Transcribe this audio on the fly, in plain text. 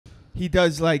he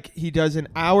does an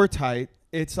hour tight.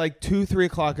 It's like 2-3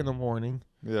 o'clock in the morning.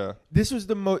 Yeah. This is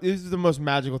the most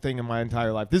magical thing in my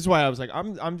entire life. This is why I was like,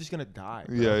 I'm just gonna die.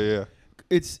 Bro. Yeah.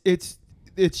 It's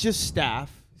just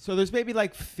staff. So there's maybe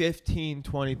like 15,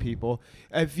 20 people.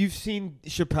 If you've seen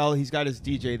Chappelle, he's got his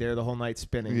DJ there the whole night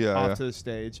spinning off to the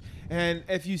stage. And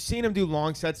if you've seen him do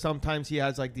long sets, sometimes he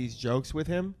has like these jokes with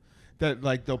him that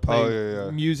like they'll play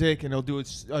music and he'll do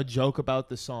a joke about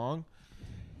the song.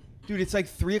 Dude, it's like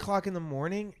 3 o'clock in the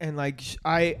morning, and like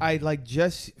I like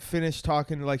just finished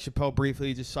talking to like Chappelle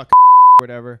briefly, just suck or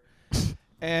whatever.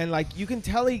 And like you can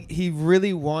tell he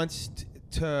really wants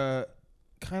to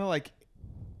kind of like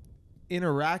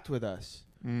interact with us,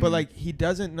 but like he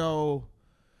doesn't know,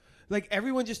 like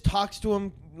everyone just talks to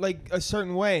him like a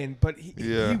certain way, and but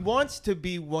he wants to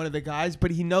be one of the guys, but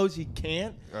he knows he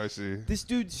can't. I see. This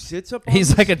dude sits up on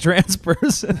he's like a trans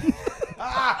person.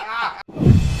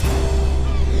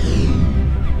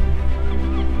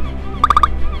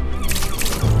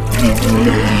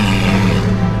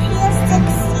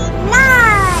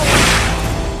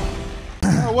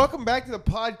 Welcome back to the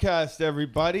podcast,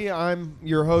 everybody. I'm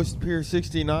your host, Pier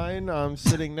 69. I'm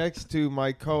sitting next to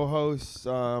my co-host,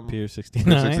 Pier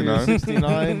 69.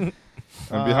 69. And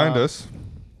behind us.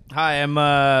 Hi,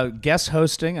 I'm guest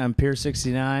hosting. I'm Pier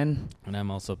 69. And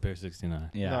I'm also Pier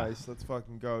 69. Yeah. Nice. Let's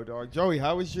fucking go, dog. Joey,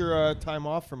 how was your time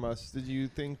off from us? Did you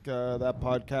think that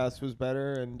podcast was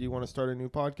better, and do you want to start a new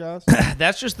podcast?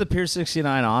 That's just the Pier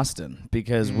 69 Austin,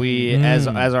 because we, as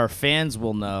our fans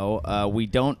will know, we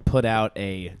don't put out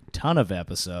a ton of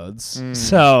episodes,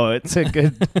 so it's a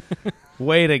good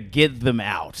way to get them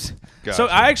out. Gotcha. So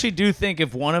I actually do think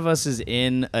if one of us is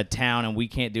in a town and we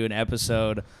can't do an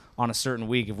episode on a certain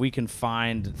week, if we can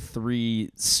find 3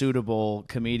 suitable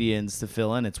comedians to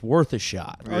fill in, it's worth a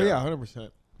shot. Oh, yeah, 100%.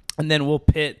 And then we'll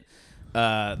pit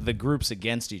the groups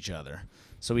against each other.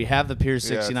 So we have the Pier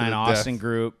 69 Austin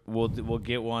group. We'll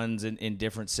get ones in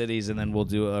different cities, and then we'll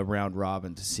do a round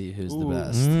robin to see who's the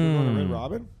best. You want to Red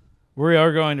Robin? We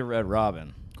are going to Red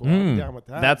Robin. Cool. I'm down with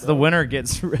that. That's bro. the winner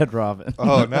gets Red Robin.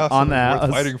 Oh, now on it's that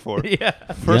worth fighting for. Yeah.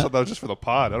 First I thought it was just for the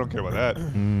pod. I don't care about that.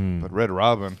 But Red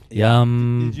Robin.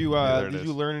 Yum. Did you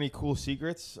learn any cool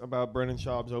secrets about Brendan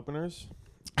Schaub's openers?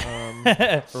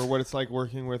 Or what it's like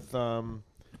working with Bappa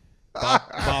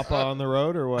on the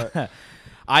road, or what?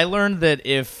 I learned that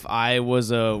if I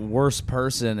was a worse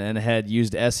person and had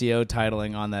used SEO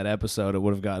titling on that episode, it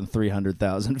would have gotten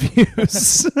 300,000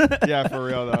 views. Yeah, for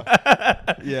real though.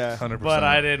 Yeah, 100%. But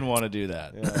I didn't want to do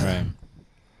that. Yeah.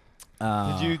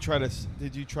 Right. Did you try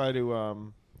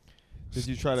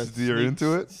to Steer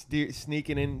into it?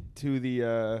 Sneaking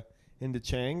into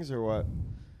Chang's or what?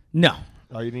 No.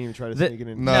 Oh, you didn't even try to sneak it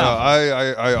in. No,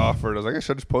 I offered. I was like,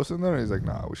 should I just post it in there? And he's like,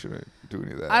 nah, we shouldn't do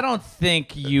any of that. I don't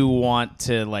think you want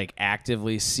to like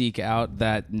actively seek out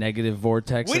that negative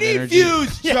vortex We of need energy.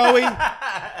 views, Joey.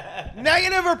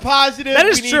 Negative or positive? That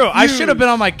is we true. need I views. should have been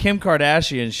on my Kim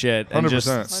Kardashian shit and 100%.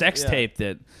 just sex Yeah. taped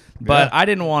it, but Yeah. I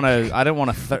didn't want to. I didn't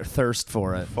want to thirst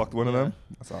for it. Fucked one of them?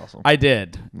 That's awesome. I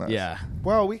did. Nice. Yeah.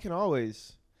 Well, we can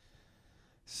always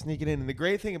sneak it in. And the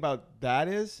great thing about that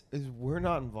is we're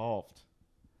not involved.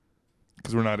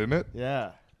 Because we're not in it?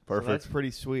 Yeah. Perfect. So that's pretty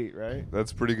sweet, right?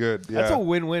 That's pretty good. Yeah. That's a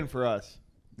win-win for us.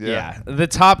 Yeah. The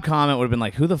top comment would have been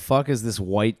like, "Who the fuck is this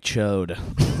white chode?"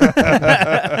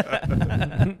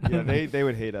 Yeah, they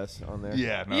would hate us on there.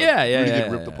 Yeah. No, Yeah, we get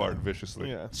ripped yeah. apart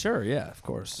viciously. Yeah. Sure. Yeah. Of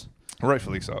course.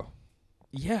 Rightfully so.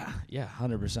 Yeah. Yeah.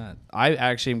 100%. I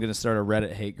actually am going to start a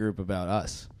Reddit hate group about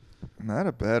us. Not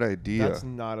a bad idea. That's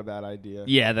not a bad idea.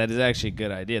 Yeah, that is actually a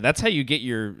good idea. That's how you get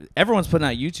your. Everyone's putting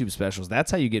out YouTube specials. That's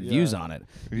how you get views on it.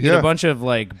 You get Yeah. a bunch of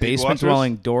like basement watchers.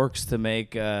 dwelling dorks to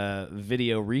make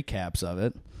video recaps of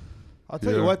it. I'll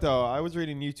tell you what, though. I was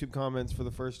reading YouTube comments for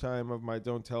the first time of my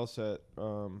Don't Tell set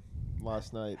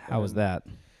last night. How was that?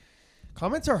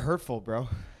 Comments are hurtful, bro.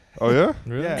 Oh, yeah?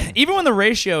 Really? Yeah. Even when the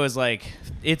ratio is like,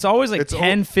 it's always like It's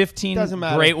 10, 15 Doesn't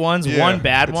matter. great ones, Yeah. one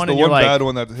bad It's one, the and you're one like, bad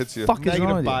one that hits you. fuck is wrong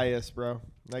Negative with you? bias, bro.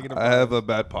 Negative I bias. have a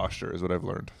bad posture is what I've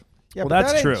learned. Yeah, Well, but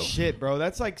that's that ain't true. shit, bro.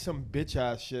 That's like some bitch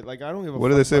ass shit. Like I don't give a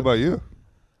What fuck do they say about you?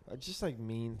 just like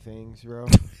mean things, bro.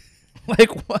 Like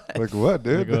what? Like what,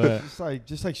 dude?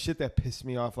 just like shit that pissed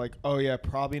me off. Like, oh yeah,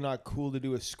 probably not cool to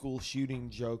do a school shooting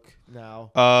joke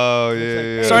now. Oh, It's yeah, like,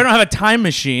 yeah. So I don't have a time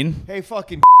machine. Hey,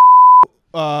 fucking.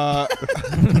 My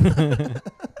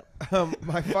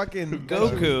fucking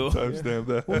Goku. Timestamp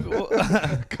that.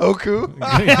 Goku?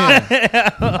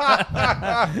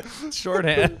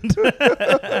 Shorthand.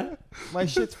 My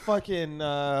shit's fucking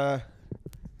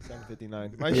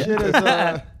 7:59. My shit is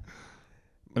that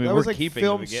I mean, was we're like keeping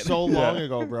filmed them again. so long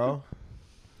ago, bro.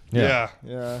 Yeah.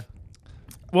 Yeah.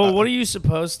 Well, what are you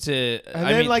supposed to? And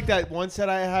then like that one set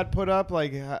I had put up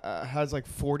like has like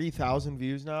 40,000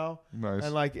 views now. Nice.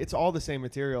 And like it's all the same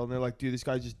material, and they're like, dude, this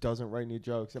guy just doesn't write new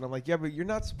jokes. And I'm like, yeah, but you're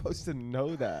not supposed to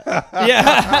know that.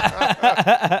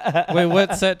 Yeah. Wait,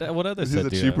 what set? What other This set? is a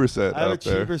do you cheaper have? set. I have a out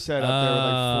there. cheaper set up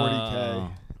there with like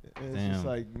 40K. It's Damn. just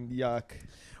like yuck.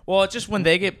 Well, it's just when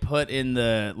they get put in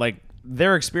the like.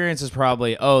 Their experience is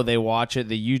probably, they watch it.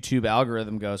 The YouTube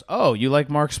algorithm goes, you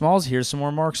like Mark Smalls? Here's some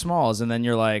more Mark Smalls. And then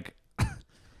you're like,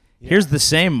 here's the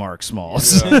same Mark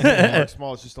Smalls. Yeah. Mark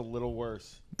Small is just a little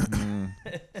worse. What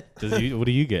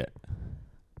do you get?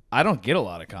 I don't get a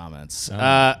lot of comments.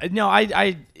 Oh. No,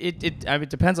 it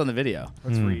depends on the video.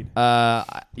 Let's read.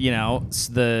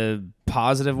 The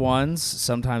positive ones,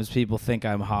 sometimes people think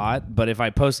I'm hot, but if I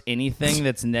post anything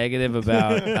that's negative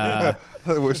about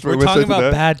We're talking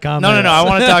about bad comments. No, I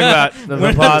want to talk about the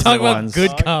We're not positive talking about ones.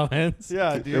 good comments.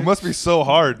 Yeah, dude. It must be so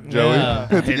hard, Joey, Yeah.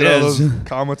 to It get all is. those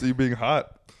comments of you being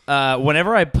hot.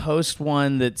 Whenever I post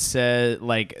one that said,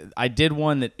 like, I did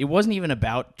one that it wasn't even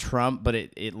about Trump, but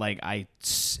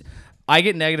I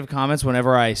get negative comments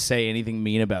whenever I say anything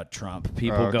mean about Trump.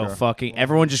 People go fucking.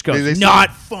 Everyone just goes, They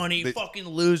not funny, fucking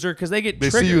loser, because they get They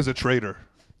triggered. see you as a traitor.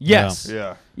 Yes.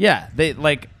 Yeah. Yeah.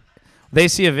 They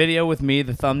see a video with me.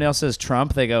 The thumbnail says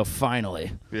Trump. They go,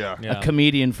 finally, Yeah. Yeah. a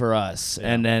comedian for us,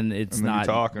 and then it's And then you not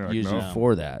talk and you're like, usually no.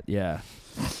 for that. Yeah.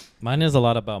 Mine is a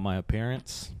lot about my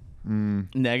appearance.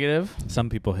 Negative. Some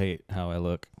people hate how I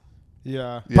look.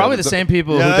 Yeah. Yeah, Probably the same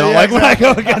people Yeah, who don't yeah, like when I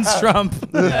go against Trump.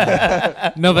 No,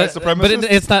 White supremacists?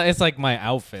 it's not. It's like my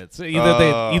outfits.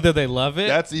 Either they love it.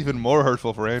 That's even more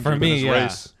hurtful for Andrew for me, than his yeah.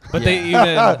 race. But they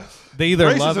either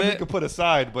Racism love you it can put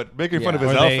aside, but making fun of Yeah.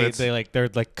 his or outfits. they're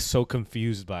like so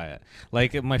confused by it.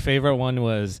 Like my favorite one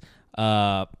was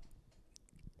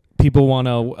people want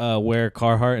to wear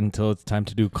Carhartt until it's time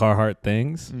to do Carhartt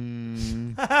things.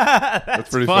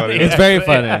 That's pretty funny. It's very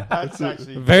funny. That's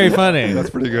actually Very funny. That's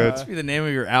pretty good. That'd be the name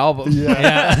of your album.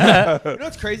 Yeah. You know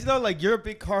what's crazy though? Like you're a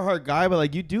big Carhartt guy, but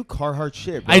like you do Carhartt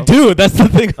shit, bro. I do. That's the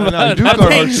thing about You do it. Carhartt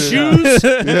paint shit. shoes.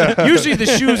 Yeah. Usually the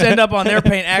shoes end up on their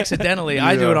paint accidentally.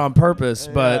 I do Yeah. it on purpose,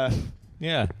 but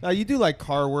Yeah. No, you do like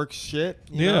car work shit.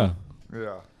 You Yeah. know?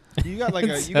 Yeah. You got like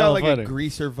It's you got so like funny. a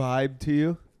greaser vibe to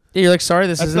you. yeah, you're like, sorry,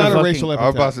 this That's isn't not a fucking racial I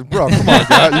was about epithet. to say, bro, come on,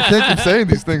 guy. You can't keep saying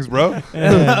these things, bro.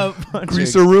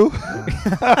 Greaseroo.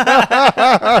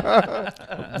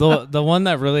 The one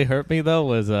that really hurt me though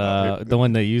was the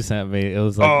one that you sent me. It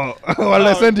was like Why did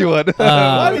I send you one?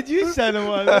 Why did you send him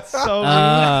one? That's so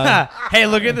weird. Hey,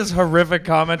 look at this horrific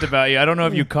comment about you. I don't know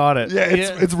if you caught it. Yeah,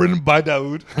 it's written by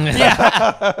Dauood.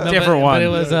 Different one. But it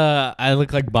was I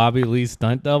look like Bobby Lee's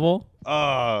stunt double.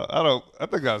 I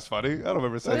think that's funny. I don't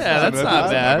remember saying Yeah, that. that's not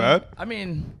bad. I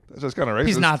mean, That's just kind of racist.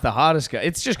 he's not the hottest guy.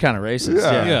 It's just kind of racist.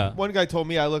 Yeah. Yeah. One guy told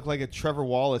me I look like a Trevor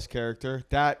Wallace character.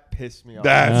 That pissed me off.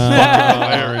 That's fucking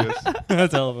hilarious.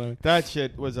 That's hella funny. That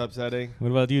shit was upsetting. What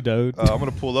about you, Dauood? I'm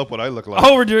gonna pull up what I look like.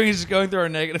 All we're doing is just going through our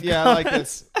negative Yeah, I like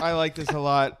comments. this. I like this a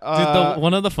lot. Dude,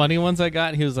 one of the funny ones I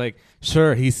got, he was like,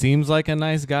 sure, he seems like a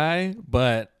nice guy,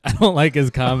 but I don't like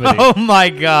his comedy. Oh my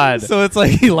God. So it's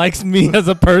like he likes me as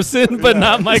a person, but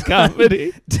not my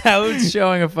comedy. Dauood's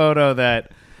showing a photo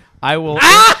that I will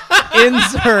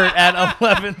insert at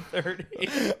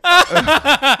 11:30.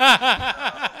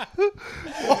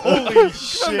 Holy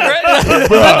shit. Is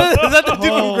that the dude from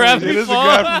Holy- Gravity It is a Falls?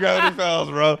 guy from Gravity Falls,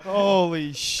 bro.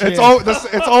 Holy shit. It's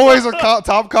always a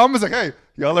top comment. It's like, hey,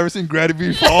 y'all ever seen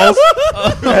Gravity Falls?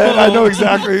 And I know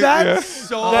exactly. That's Yeah.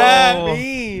 so That-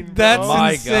 mean. That's bro.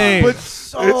 My insane. But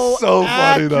so It's so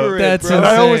funny, though. accurate, That's bro.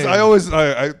 And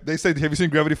insane. they say, have you seen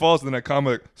Gravity Falls? And then I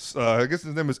comment, I guess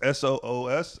his name is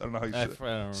SOOS. I don't know how you I say don't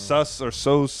know. Sus or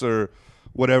Sos or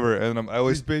whatever. And I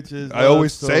always These bitches. I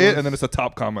always say it, and then it's a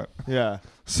top comment. yeah.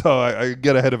 So I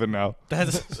get ahead of it now.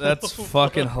 That's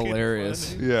fucking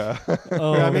hilarious. Yeah.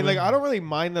 Oh. Yeah, I mean, like, I don't really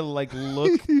mind the like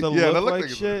look, Yeah, the look look like like-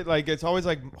 shit. Like, it's always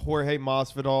like Jorge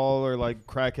Masvidal or like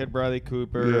crackhead Bradley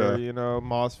Cooper. Yeah. Or, you know,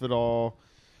 Masvidal.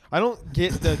 I don't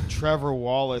get the Trevor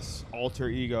Wallace alter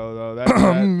ego though. That,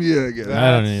 Yeah, I get it.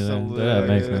 I don't that's either. a That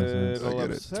makes no little sense. I get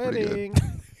it. It's pretty good. upsetting.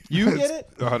 You get it?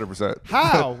 100%.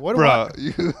 How? What do Bro,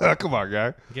 I? come on,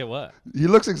 guy. Get what? He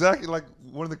looks exactly like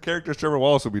one of the characters Trevor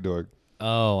Wallace would be doing.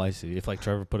 Oh, I see. If like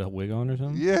Trevor put a wig on or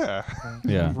something? Yeah.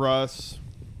 Yeah. Russ.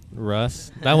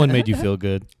 Russ. That one made you feel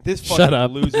good. This Shut fucking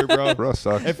up. loser, bro. Bro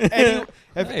sucks. If Hey,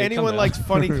 anyone calm likes down.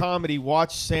 funny comedy,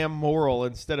 watch Sam Morrill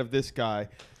instead of this guy.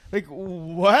 Like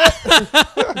what?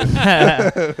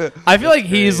 I feel like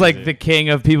he's like the king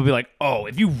of people be like, oh,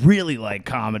 if you really like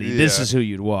comedy, this Yeah. is who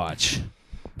you'd watch.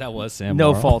 That was Sam.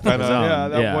 No Morril. fault of his I know. own. Yeah,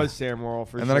 that was Sam Morril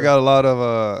for sure. And then I got a lot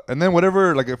of and then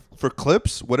whatever, like, if for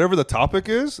clips, whatever the topic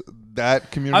is,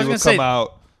 that community will come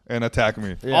out and attack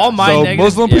me. Yeah. All my So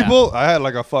negatives, Muslim people, I had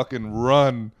like a fucking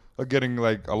run of getting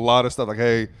like a lot of stuff like,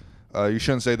 hey, you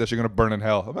shouldn't say this, you're gonna burn in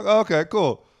hell. I'm like, oh, okay,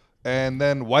 cool. And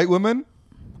then white women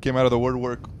came out of the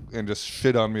woodwork and just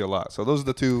shit on me a lot. So those are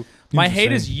the two. My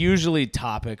hate is usually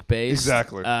topic based.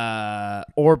 Exactly.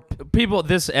 Or people.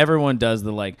 Everyone does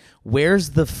the like.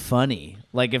 Where's the funny?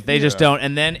 Like if they just don't,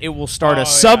 and then it will start a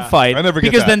sub fight. I never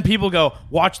get because that. then people go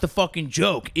watch the fucking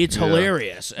joke. It's Yeah.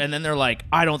 hilarious, and then they're like,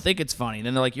 I don't think it's funny. And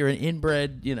then they're like, you're an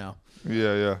inbred, Yeah.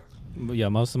 Yeah,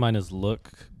 most of mine is look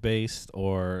based,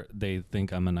 or they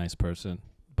think I'm a nice person,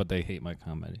 but they hate my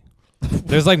comedy.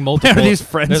 There's like multiple. Are these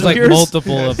friends There's of like yours?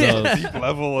 multiple of those. Deep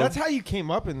level of. That's how you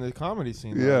came up in the comedy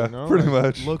scene. Though, Yeah, you know? pretty Like,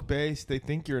 much. Look based. They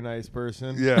think you're a nice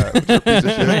person. Yeah. Which are a piece of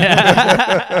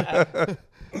shit.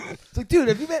 It's like, dude,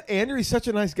 have you met Andrew? He's such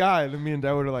a nice guy. And then me and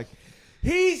Dauood are like,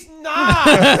 he's not.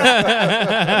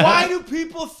 Why do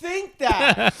people think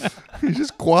that? He's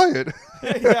just quiet.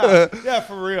 yeah,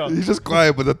 for real. He's just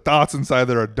quiet, but the thoughts inside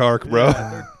there are dark, bro. Yeah,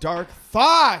 they're dark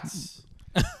thoughts.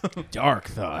 dark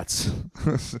thoughts.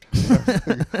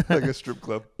 Like a strip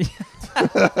club. I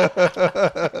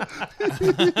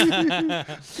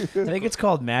think it's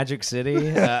called Magic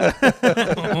City.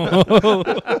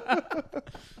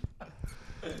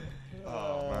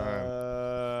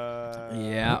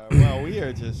 Yeah. Well, we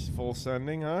are just full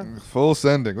sending, huh? Full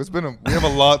sending. We have a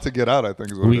lot to get out, I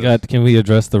think. Is what it is. Can we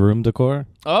address the room decor?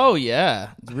 Oh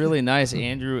yeah, it's really nice.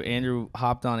 Andrew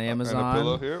hopped on Amazon. And a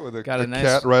pillow here with a Got a nice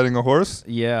cat riding a horse.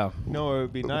 Yeah. No, it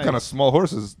would be nice. What kind of small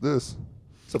horse is this?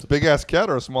 It's a big ass cat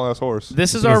or a small ass horse?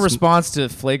 This is our response to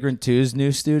Flagrant 2's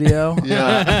new studio.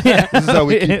 Yeah. This is how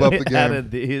we keep up the game.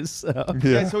 Added these. So.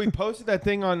 Yeah, so he posted that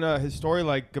thing on his story,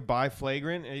 like, goodbye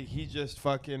Flagrant. He just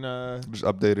fucking Just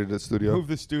updated the studio. moved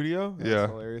the studio. That's Yeah.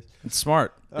 hilarious. It's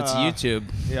smart. It's YouTube.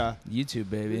 Yeah. YouTube,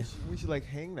 baby. We should like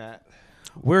hang that.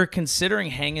 We're considering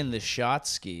hanging the shot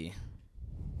ski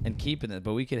and keeping it,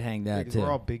 but we could hang that Because too.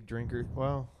 we're all big drinkers.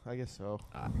 Well, I guess so.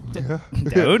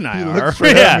 Dauood and I He are. looked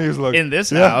straight at me, he's like, in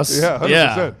this yeah, house. yeah,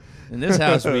 100%. In this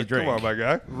house, we drink. Come on, my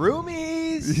guy.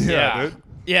 Roomies. Yeah, dude.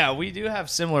 Yeah, we do have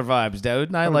similar vibes. Dauood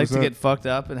and I like to 100%. get fucked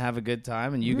up and have a good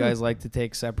time, and you guys like to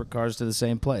take separate cars to the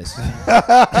same place.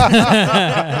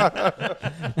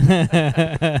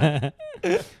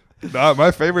 Nah, my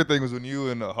favorite thing was when you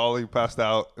and Holly passed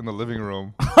out in the living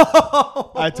room.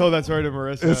 I told that story to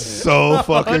Marissa. It's so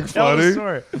fucking Tell the funny.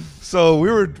 story. So we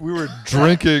were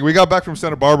drinking. We got back from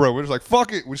Santa Barbara. We're just like,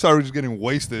 fuck it. We started just getting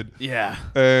wasted. Yeah.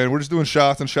 And we're just doing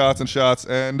shots and shots and shots.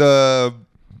 And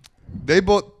they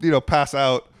both, pass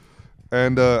out.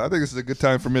 And I think this is a good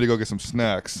time for me to go get some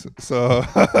snacks. So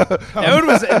Dauood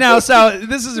was now. So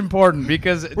this is important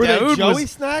because Were they Dauood Joey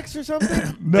was snacks or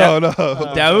something? no.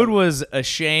 Dauood was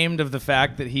ashamed of the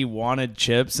fact that he wanted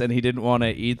chips and he didn't want to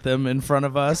eat them in front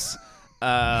of us.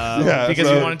 Because he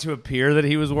wanted to appear that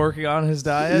he was working on his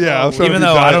diet. Yeah, I was trying to even be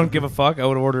though I diet. don't give a fuck, I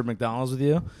would have ordered McDonald's with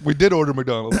you. We did order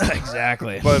McDonald's.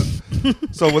 Exactly. But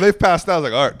so when they passed out, I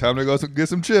was like, all right, time to go get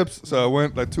some chips. So I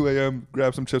went like 2 a.m.,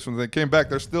 grabbed some chips from the thing, came back.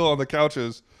 They're still on the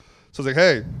couches. So I was like,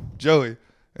 hey, Joey.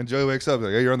 And Joey wakes up.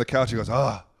 Like, hey, you're on the couch. He goes,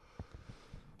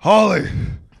 Holly,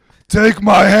 take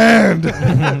my hand.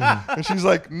 And she's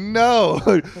like, no.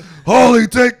 Holly,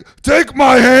 take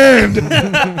my hand.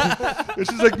 And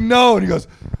she's like, no. And he goes,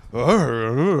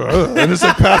 and just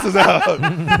like passes out.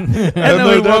 And then we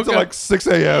they're down woke till up. like 6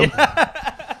 a.m.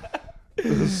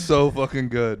 This is so fucking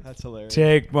good. That's hilarious.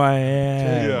 Take my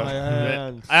hand. Yeah. My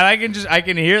hand. And I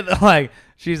can hear the like.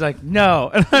 She's like, no,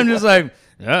 and I'm just like,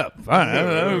 yeah, fine. I don't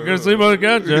know. We're gonna sleep on the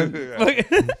couch.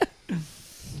 Then.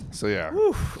 So yeah,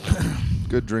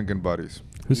 good drinking buddies.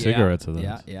 Whose cigarettes are those?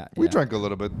 Yeah. We drank a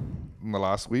little bit in the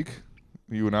last week.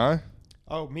 You and I.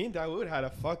 Oh, me and Dauood had a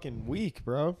fucking week,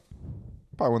 bro.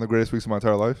 Probably one of the greatest weeks of my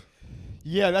entire life.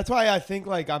 Yeah, that's why I think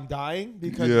like I'm dying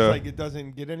because Yeah. like it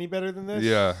doesn't get any better than this.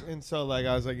 Yeah. And so like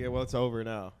I was like, yeah, well, it's over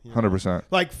now. you know? 100%.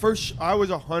 Like first, I was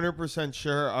 100%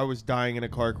 sure I was dying in a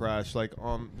car crash. Like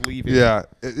leaving. Yeah.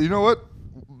 You know what?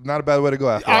 Not a bad way to go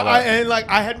after all that. And like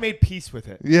I had made peace with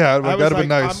it. Yeah, I like, was that'd like, have been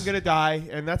nice. I'm gonna die,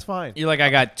 and that's fine. You're like, I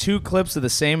got 2 clips of the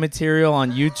same material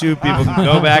on YouTube. People can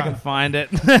go back and find it.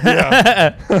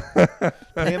 Damn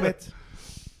it.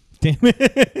 Damn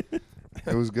it.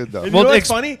 It was good though. And Well, you know what's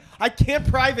funny? I can't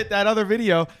private that other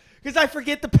video Because I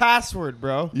forget the password,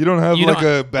 bro. You don't have like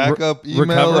a backup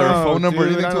email or a phone number or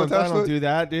anything to attach to it? I don't do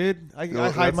that, dude. I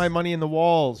hide my money in the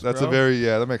walls. That's bro.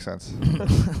 that makes sense.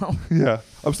 Yeah,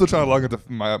 I'm still trying to log into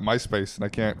my MySpace and I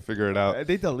can't figure it out.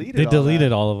 They deleted. They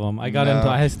deleted all of them.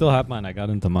 I still have mine. I got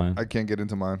into mine. I can't get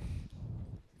into mine.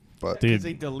 But because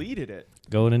they deleted it.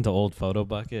 Going into old photo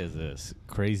bucket is this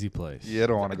crazy place. Yeah, I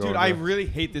don't want to go. Dude, I really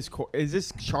hate this. Is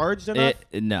this charged enough?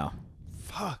 No.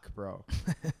 Fuck, bro.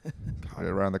 Right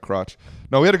around the crotch.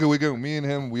 No, we had a good weekend. Me and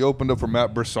him, we opened up for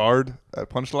Matt Broussard at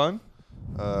Punchline.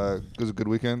 It was a good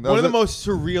weekend. One of the most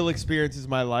surreal experiences of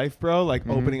my life, bro. Like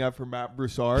opening up for Matt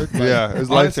Broussard. Like, yeah, it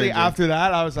was honestly, life-changing. after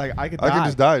that, I was like, I could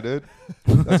just die, dude.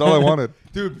 That's all I wanted.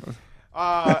 Dude.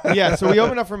 Yeah, so we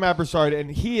opened up for Matt Broussard, and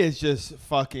he is just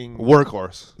fucking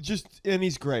workhorse. And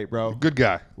he's great, bro. Good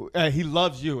guy. He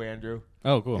loves you, Andrew.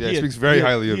 Oh, cool. Yeah, he speaks very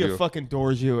highly of you. He fucking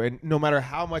adores you, and no matter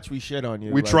how much we shit on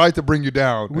you, we tried to bring you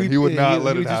down, and he would not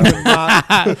let it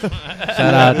happen.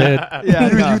 Shout out, dude.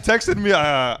 Yeah, you texted me.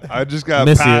 I just got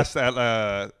passed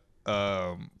at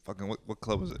fucking what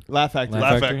club was it? Laugh Factory.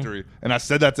 Laugh Factory. And I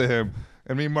said that to him,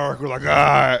 and me and Mark were like,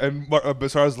 and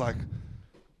Broussard's like,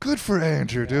 good for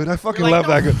Andrew, dude. I fucking love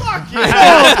that guy. Fuck you.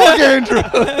 Oh, fuck Andrew.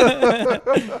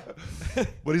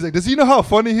 But he's like, does he know how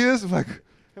funny he is? I'm like.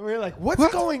 And we were like, what's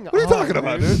going on? What are you talking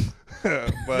about, dude?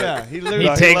 Yeah, he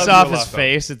takes off his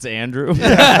face. It's Andrew.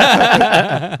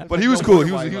 But he was cool.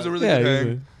 He was a really good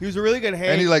hang. He was a really good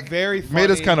hang. And he like very funny.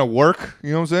 made us kind of work.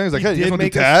 You know what I'm saying? He's like, hey, you guys want to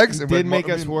do tags? He did make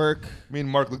us work. Me and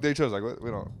Mark looked at each other like, we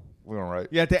don't write.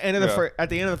 Yeah, at the end of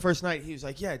the first night, he was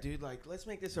like, yeah, dude, like, let's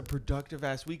make this a productive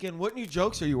ass weekend. What new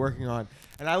jokes are you working on?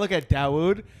 And I look at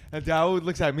Dauood, and Dauood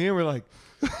looks at me, and we're like,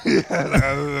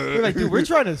 we're like, dude, we're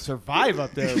trying to survive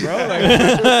up there, bro.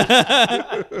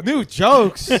 Like, new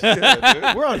jokes.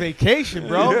 Yeah, we're on vacation,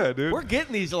 bro. Yeah, dude. We're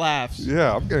getting these laughs.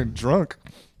 Yeah, I'm getting drunk.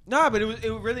 Nah, but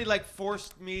it really like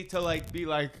forced me to like be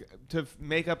like to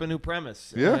make up a new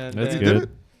premise. Yeah, and that's good.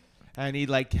 And he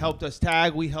like helped us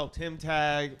tag. We helped him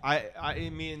tag.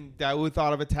 Me and Dauood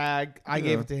thought of a tag. I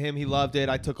gave it to him. He loved it.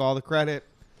 I took all the credit.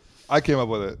 I came up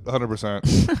with it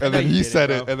 100%, and then he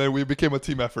said it, and then we became a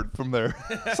team effort from there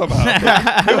somehow.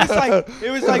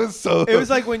 It was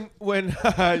like when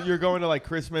you're going to like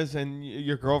Christmas and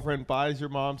your girlfriend buys your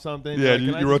mom something. Yeah, like,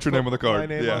 you wrote your name on the card.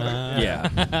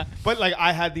 Yeah. But like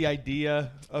I had the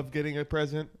idea of getting a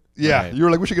present. Yeah, right. You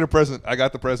were like, we should get a present. I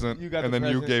got the present, you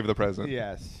gave the present.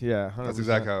 Yes, yeah, 100%. That's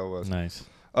exactly how it was. Nice.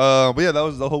 But yeah, that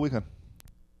was the whole weekend.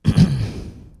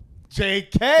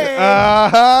 JK.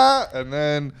 And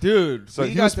then, dude, so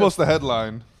he was supposed to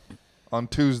headline on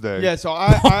Tuesday. Yeah, so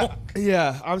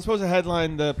I'm supposed to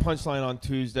headline the Punchline on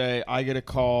Tuesday. I get a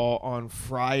call on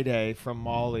Friday from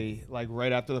Molly, like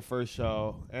right after the first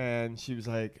show, and she was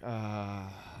like, and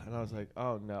I was like,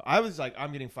 oh no. I was like,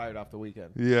 I'm getting fired off the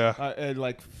weekend. Yeah. And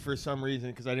like for some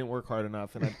reason, because I didn't work hard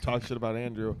enough, and I talked shit about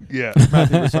Andrew. Yeah.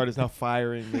 Matthew Broussard is now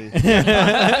firing me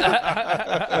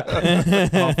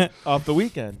off the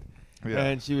weekend. Yeah.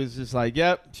 And she was just like,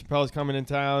 yep, Chappelle's coming in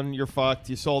town. You're fucked.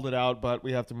 You sold it out, but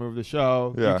we have to move the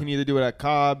show. Yeah. You can either do it at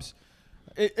Cobb's.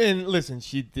 And listen,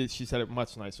 she said it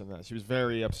much nicer than that. She was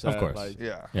very upset. Of course. Like,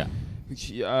 yeah.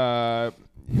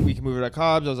 We can move it at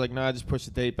Cobb's. I was like, nah, just push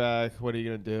the date back. What are you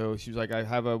going to do? She was like, I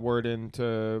have a word in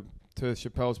to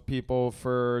Chappelle's people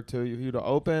to you to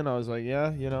open. I was like, yeah,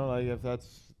 like if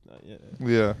that's...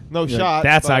 Yeah. No shot.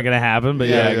 That's not going to happen, but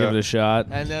give it a shot.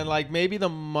 And then like maybe the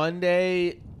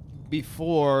Monday...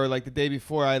 before, like the day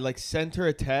before, I like sent her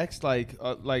a text like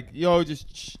yo,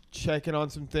 just checking on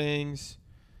some things.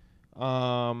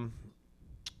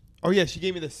 Oh yeah, she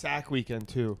gave me the sack weekend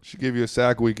too. She gave you a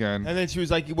sack weekend, and then she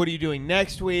was like, "What are you doing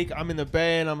next week?" I'm in the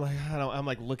Bay, and I'm like, I'm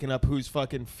like looking up who's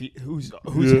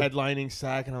headlining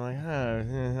sack, and I'm like,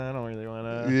 I don't really want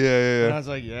to. Yeah. And I was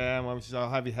like, yeah, Mom, she's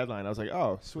I'll have you headline. I was like,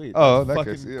 oh, sweet. Oh, that's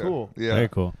fucking case, cool. Yeah, very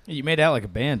cool. You made out like a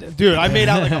bandit, dude. I made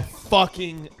out like a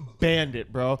fucking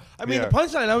bandit, bro. I mean, the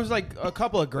Punchline, that was like a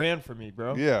couple of grand for me,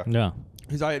 bro. Yeah.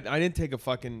 Because I didn't take a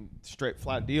fucking straight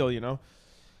flat deal,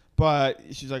 But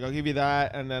she's like, I'll give you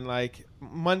that. And then, like,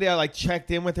 Monday I, like,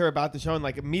 checked in with her about the show. And,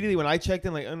 like, immediately when I checked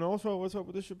in, like, and also, what's up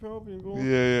with the Chappelle people?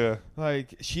 Yeah.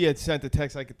 Like, she had sent a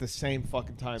text, like, at the same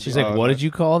fucking time. She's like, what did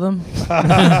you call them? A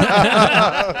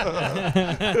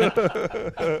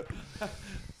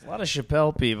lot of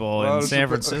Chappelle people in San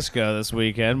Francisco this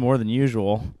weekend, more than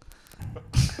usual.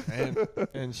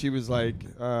 And she was like,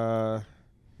 yeah,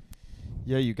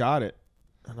 you got it.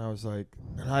 And I was like,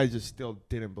 and I just still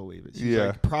didn't believe it. She's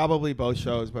like, probably both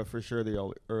shows, but for sure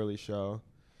the early show.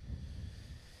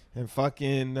 And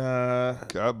fucking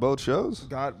got both shows.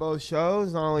 Got both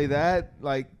shows. Not only that,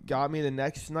 like got me the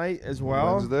next night as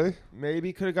well. Wednesday.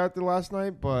 Maybe could have got the last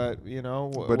night, but you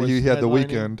know. But he had the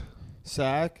weekend.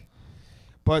 Sack.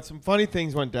 But some funny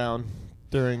things went down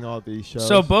during all these shows.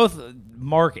 So both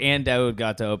Mark and Dauood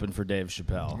got to open for Dave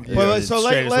Chappelle. Yeah. Well,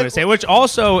 so which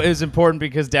also is important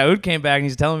because Dauood came back and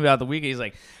he's telling me about the weekend. He's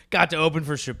like, got to open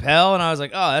for Chappelle, and I was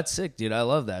like, oh, that's sick, dude. I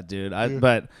love that, dude.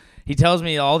 But he tells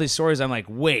me all these stories. I'm like,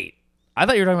 wait, I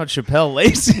thought you were talking about Chappelle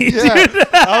Lacey. Yeah, dude.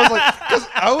 I was like, because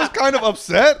I was kind of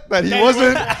upset that he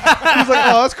wasn't. He's like,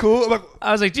 oh, that's cool. I'm like,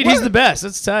 I was like, dude, what? he's the best.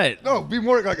 That's tight. No, be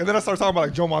more like. And then I started talking about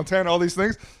like Joe Montana, all these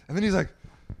things, and then he's like,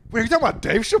 wait, are you talking about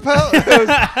Dave Chappelle?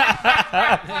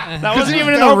 That wasn't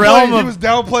even in the realm of. He was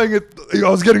downplaying it. I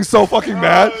was getting so fucking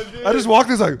mad. I just walked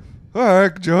in, he's like, all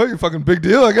right, Joe, you fucking big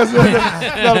deal. I guess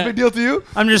that's not a big deal to you.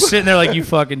 I'm just sitting there like, you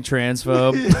fucking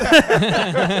transphobe.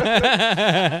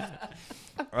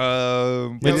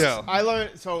 But yeah. I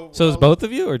learned so. So it's both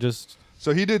of you or just?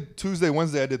 So he did Tuesday,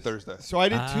 Wednesday. I did Thursday. So I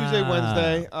did Tuesday,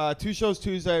 Wednesday. 2 shows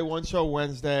Tuesday, 1 show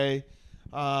Wednesday.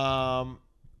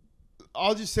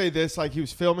 I'll just say this: like he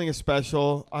was filming a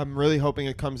special. I'm really hoping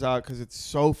it comes out because it's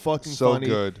so fucking So funny.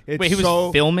 good. It's Wait, he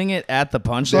was filming it at the They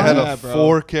punchline? had Yeah, a bro.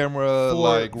 4-camera, Four.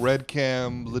 like red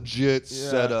cam, legit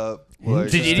setup. Like,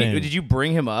 Did you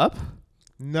bring him up?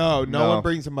 No one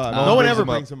brings him up. No No one brings ever him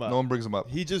up. brings him up. No one brings him up.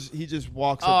 He just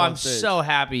walks Oh, up on I'm stage. so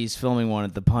happy he's filming one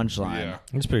at the punchline. Yeah.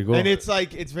 That's pretty cool. And it's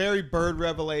like it's very Bird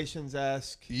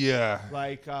Revelations-esque. Yeah.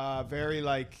 Like very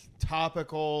like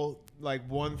topical, like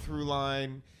one through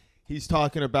line. He's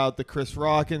talking about the Chris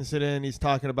Rock incident. He's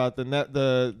talking about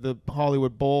the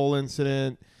Hollywood Bowl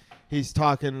incident. He's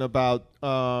talking about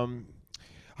I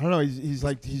don't know. He's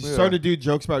starting to do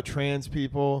jokes about trans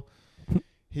people.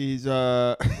 He's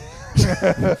I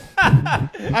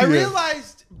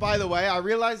realized, by the way,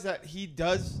 that he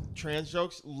does trans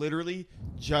jokes literally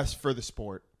just for the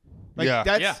sport. Like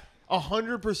that's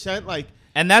 100% like.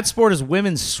 And that sport is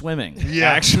women's swimming. Yeah.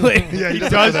 Actually. Yeah, He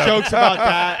does jokes about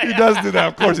that. He does do that.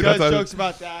 Of course He he does does. jokes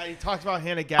about that. He talks about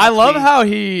Hannah Gadsby. I love how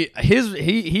he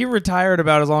retired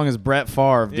about as long as Brett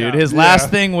Favre, dude. Yeah. His last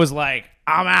thing was like,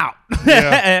 I'm out.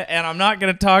 Yeah. And I'm not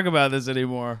going to talk about this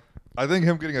anymore. I think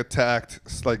him getting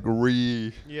attacked like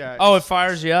Yeah. Oh, it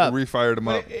fires you up. refired him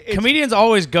up. Comedians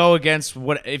always go against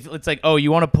what if it's like, oh,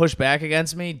 you want to push back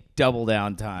against me? Double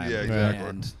down time. Yeah, exactly.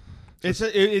 And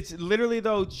It's literally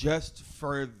though just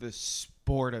for the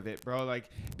sport of it, bro. Like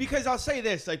because I'll say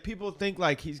this, like people think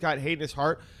like he's got hate in his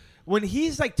heart when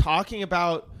he's like talking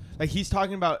about he was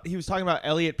talking about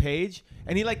Elliot Page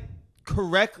and he like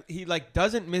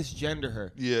doesn't misgender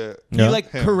her. Yeah. He like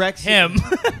corrects him.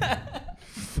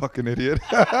 Fucking idiot.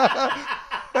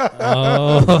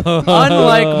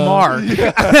 Unlike Mark,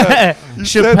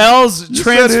 Chappelle's You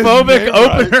said his transphobic name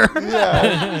opener. Right.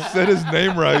 Yeah, you said his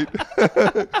name right.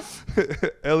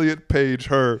 Elliot Page,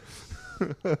 her.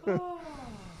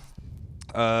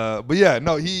 But yeah,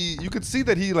 no, you could see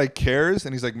that he like cares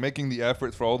and he's like making the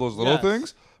effort for all those little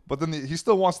things. But then he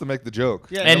still wants to make the joke.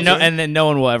 Yeah, And then no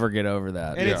one will ever get over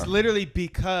that. And it's Yeah. literally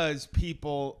because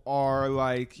people are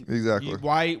like, Exactly.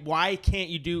 Why can't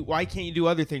you do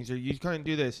other things or you can't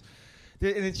do this?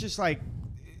 And it's just like,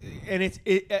 and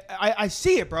I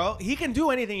see it, bro. He can do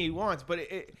anything he wants, but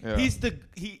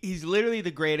he's literally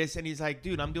the greatest. And he's like,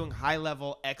 dude, I'm doing high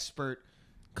level expert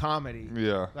comedy.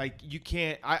 Yeah. Like you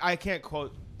can't, I can't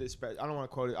quote this, but I don't want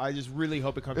to quote it. I just really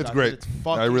hope it comes out. It's great. It's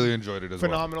fucking I really enjoyed it as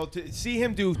phenomenal to see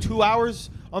him do 2 hours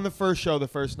on the first show the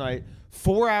first night,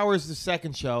 4 hours the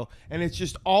second show, and it's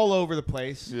just all over the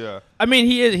place. well. Yeah. I mean,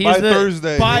 he's By the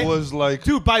Thursday, it was like,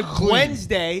 Dude, by clean.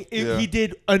 Wednesday, Yeah. he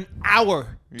did an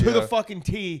hour to the Yeah. fucking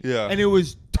T, Yeah. and it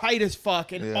was tight as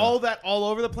fuck, and Yeah. all that all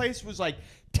over the place was like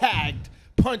tagged,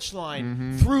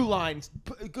 punchline, through lines.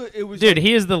 It was dude.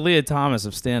 He is the Leah Thomas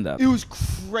of stand up. It was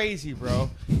crazy,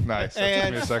 bro. Nice. That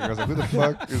took me a second. I was like, who the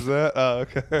fuck is that? Oh,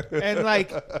 okay. And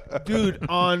like, dude,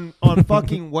 on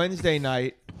fucking Wednesday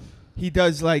night, he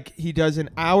does an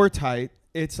hour tight.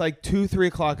 It's like 2-3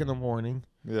 o'clock in the morning.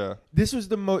 Yeah. This is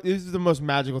the most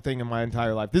magical thing in my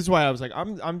entire life. This is why I was like,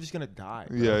 I'm just gonna die,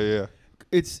 bro. Yeah.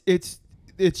 It's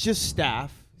just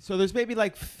staff. So there's maybe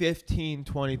like 15,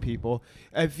 20 people.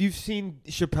 If you've seen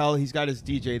Chappelle, he's got his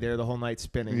DJ there the whole night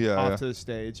spinning off to the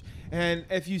stage. And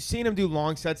if you've seen him do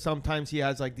long sets, sometimes he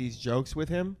has like these jokes with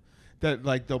him that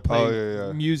like they'll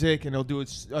play music and he'll do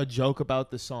a joke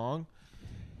about the song.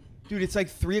 Dude, it's like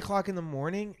 3 o'clock in the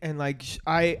morning, and like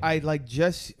I like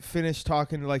just finished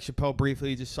talking to like Chappelle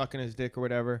briefly, just sucking his dick or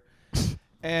whatever.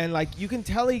 And like you can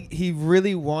tell he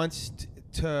really wants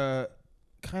to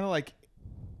kind of like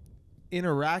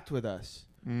interact with us,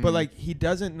 but like he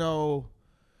doesn't know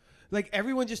like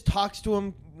everyone just talks to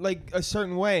him like a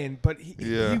certain way, but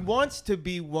he wants to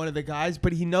be one of the guys,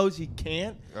 but he knows he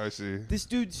can't. I see. This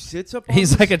dude sits up.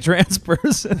 He's like a trans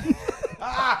person.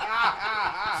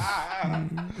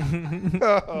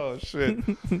 Oh shit,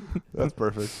 that's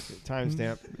perfect.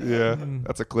 Timestamp. Yeah,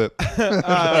 that's a clip.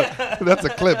 That's a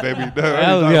clip, baby.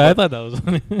 I thought that was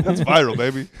funny. That's viral,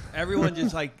 baby. Everyone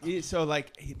just like so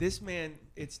like this man.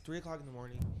 It's 3:00 in the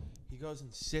morning. He goes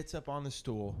and sits up on the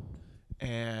stool,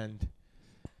 and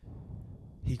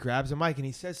he grabs a mic and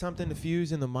he says something to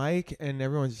Fuse in the mic, and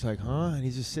everyone's just like, huh? And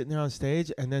he's just sitting there on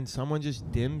stage, and then someone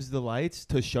just dims the lights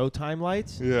to Showtime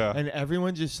lights. Yeah. And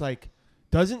everyone just like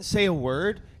doesn't say a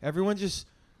word. Everyone just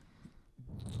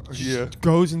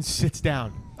goes and sits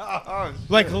down.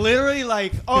 Like literally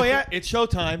like, oh yeah, it's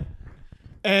Showtime.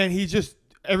 And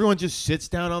everyone just sits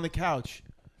down on the couch.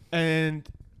 And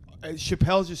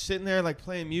Chappelle's just sitting there like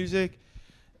playing music.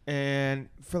 And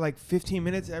for like 15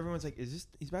 minutes, everyone's like, he's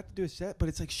about to do a set? But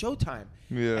it's like Showtime.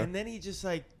 Yeah. And then he just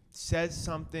like says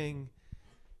something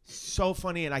so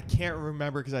funny, and I can't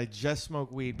remember because I just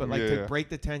smoked weed. But like to break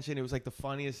the tension, it was like the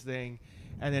funniest thing.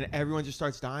 And then everyone just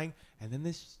starts dying. And then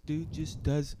this dude just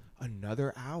does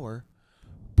another hour,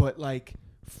 but like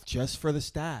just for the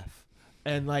staff.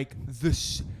 And like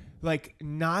this, like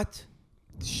not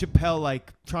Chappelle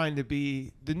like trying to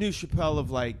be the new Chappelle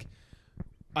of like,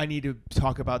 I need to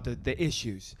talk about the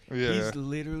issues. Yeah. He's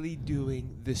literally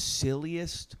doing the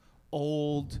silliest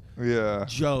old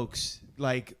jokes.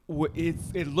 Like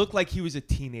it looked like he was a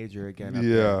teenager again. Up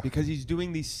there, because he's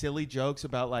doing these silly jokes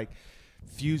about like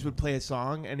Fuse would play a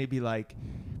song and he'd be like,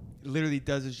 literally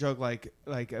does this joke like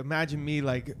imagine me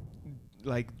like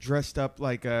dressed up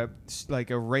like a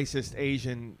racist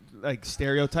Asian like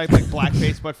stereotype like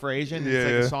blackface but for Asian. It's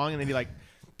like a song, and then he like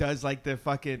does like the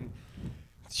fucking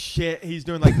shit he's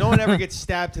doing, like no one ever gets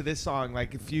stabbed to this song.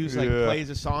 Like Fuse like plays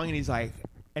a song and he's like,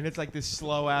 and it's like this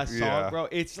slow ass song, bro.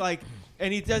 It's like,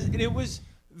 and he does, and it was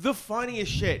the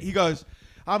funniest shit. He goes,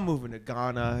 I'm moving to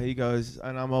Ghana. He goes,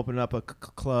 and I'm opening up a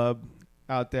club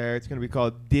out there. It's gonna be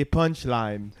called The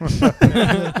Punchline.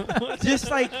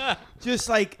 just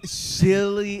like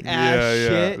silly ass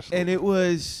shit, and it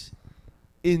was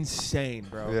insane,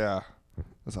 bro. Yeah.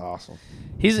 That's awesome.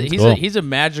 He's a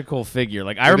magical figure.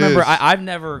 Like I remember, I've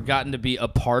never gotten to be a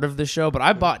part of the show, but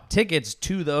I bought tickets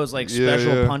to those like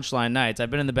special Punchline nights. I've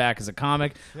been in the back as a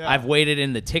comic. Yeah. I've waited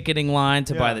in the ticketing line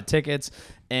to buy the tickets,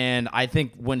 and I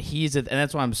think when he's and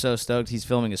that's why I'm so stoked he's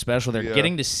filming a special. They're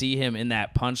getting to see him in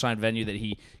that Punchline venue that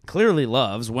he clearly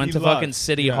loves. Went to fucking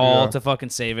City Hall to fucking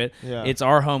save it. Yeah. It's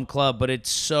our home club, but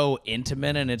it's so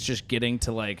intimate, and it's just getting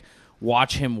to like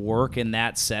watch him work in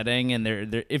that setting, and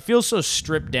it feels so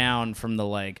stripped down from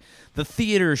the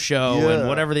theater show and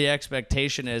whatever the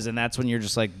expectation is, and that's when you're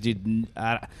just like, dude,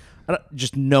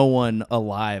 just no one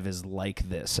alive is like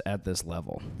this at this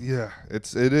level. Yeah,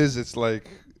 it's like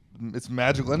it's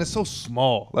magical, and it's so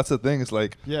small. That's the thing. It's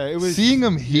like seeing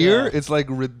him here, it's like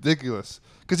ridiculous.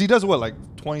 Because he does what, like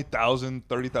 20,000,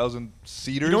 30,000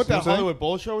 seaters? You know what that Hollywood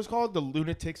Bowl show was called? The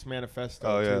Lunatics Manifesto.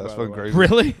 Oh yeah, that's fucking crazy.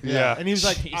 Really? Yeah. And he was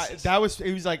like, he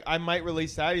was like, I might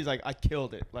release that. He's like, I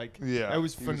killed it. Like, it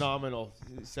was phenomenal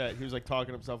set. He was like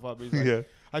talking himself up. He's like,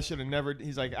 I should have never.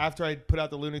 He's like, after I put out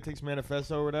the Lunatics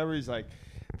Manifesto or whatever, he's like,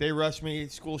 they rushed me,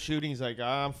 school shooting. He's like,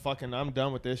 I'm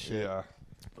done with this shit. Yeah.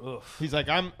 Ugh. He's like,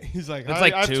 I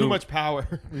have too much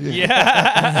power.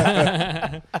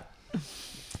 Yeah.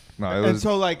 No, here's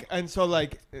I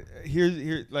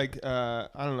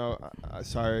don't know.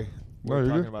 Sorry, we're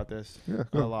talking about this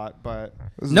a lot, but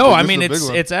I mean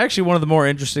it's actually one of the more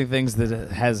interesting things that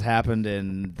has happened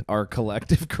in our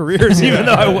collective careers, even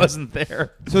though I wasn't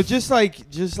there. So just like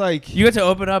you got to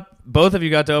open up. Both of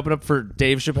you got to open up for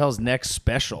Dave Chappelle's next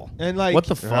special, and like what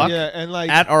the fuck? Yeah, and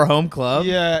like at our home club.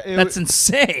 Yeah, that's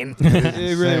insane.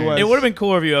 It really was. It would have been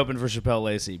cooler if you opened for Chappelle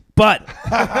Lacey, but.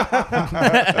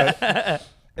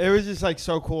 It was just like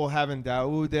so cool having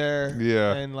Dauood there.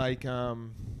 Yeah. And like,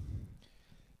 when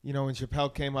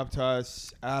Chappelle came up to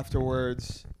us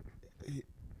afterwards,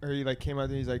 he like came up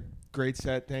and he's like, great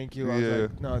set, thank you. I was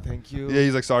like, no, thank you. Yeah,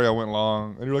 he's like, sorry I went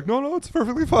long. And you're like, no, it's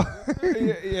perfectly fine.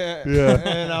 Yeah.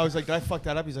 And I was like, did I fuck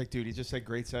that up? He's like, dude, he just said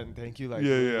great set and thank you. Like,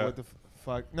 what the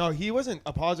fuck? No, he wasn't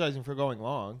apologizing for going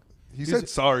long. He said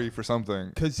sorry for something.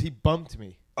 Because he bumped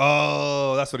me.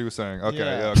 Oh, that's what he was saying. Okay,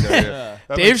 yeah.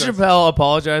 Dave Chappelle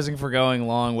apologizing for going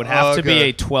long would have to be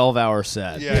a 12-hour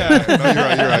set. Yeah. No,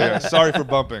 you're right. Yeah. Sorry for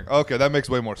bumping. Okay, that makes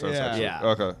way more sense. Yeah.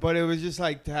 Okay. But it was just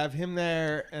like to have him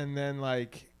there, and then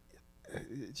like,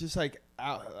 just like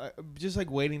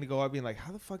waiting to go up, being like,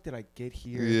 how the fuck did I get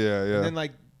here? Yeah. And then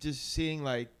like just seeing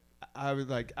like I was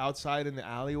like outside in the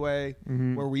alleyway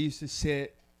where we used to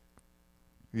sit.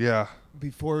 Yeah.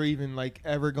 Before even like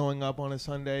ever going up on a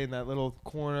Sunday in that little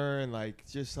corner, and like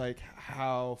just like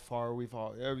how far we've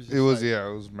all. It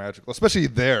was magical, especially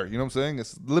there. You know what I'm saying?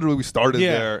 It's literally we started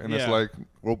there, and it's like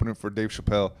we're opening for Dave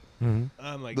Chappelle. Mm-hmm.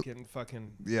 I'm like getting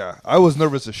fucking. Yeah, I was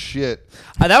nervous as shit.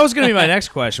 That was gonna be my next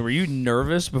question. Were you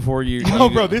nervous before you? No,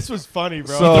 bro. This was funny,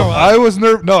 bro. So I was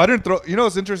nervous. No, I didn't throw. You know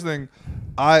what's interesting?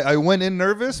 I went in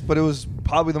nervous, but it was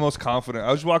probably the most confident.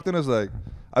 I just walked in as like.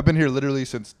 I've been here literally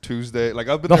since Tuesday. Like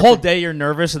I've been the whole day. You're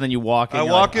nervous, and then you walk in. I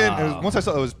walk in, and once I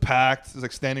saw it was packed. It was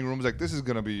like standing room. I was like, this is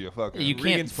gonna be a fucking. You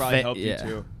can't Riggins probably help you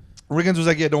too. Riggins was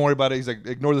like, yeah, don't worry about it. He's like,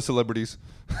 ignore the celebrities.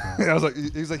 I was like,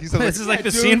 he said, this is like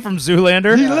the scene from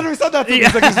Zoolander. He literally said that to me.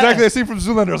 He's like, exactly the scene from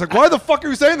Zoolander. I was like, why the fuck are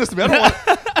you saying this to me?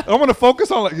 I don't want to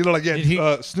focus on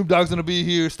like Snoop Dogg's gonna be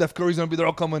here, Steph Curry's gonna be there,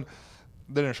 all coming.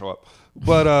 They didn't show up,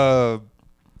 but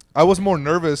I was more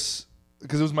nervous.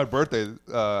 Because it was my birthday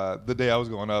the day I was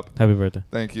going up. Happy birthday.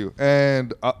 Thank you.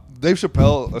 And Dave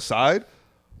Chappelle aside,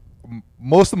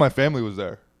 most of my family was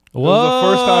there. Whoa. It was the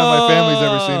first time my family's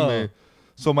ever seen me.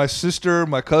 So my sister,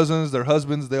 my cousins, their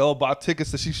husbands, they all bought tickets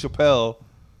to see Chappelle.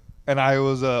 And I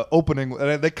was opening.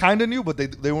 And they kind of knew, but they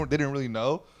didn't really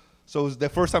know. So it was the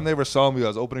first time they ever saw me. I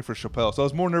was opening for Chappelle. So I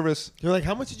was more nervous. You're like,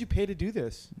 how much did you pay to do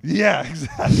this? Yeah,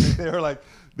 exactly.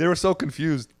 They were so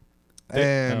confused.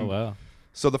 And oh, wow.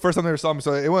 So the first time they ever saw me,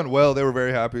 so it went well. They were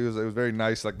very happy. It was very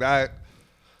nice. Like that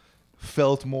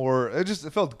felt more. It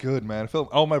felt good, man. It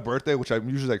felt on my birthday, which I'm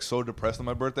usually like so depressed on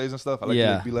my birthdays and stuff. I like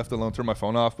to like, be left alone, turn my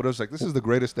phone off. But it was like this is the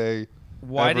greatest day.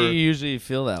 Why ever. do you usually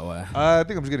feel that way? I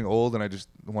think I'm just getting old and I just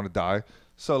want to die.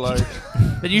 So like,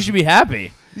 then you should be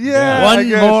happy. Yeah. One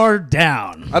more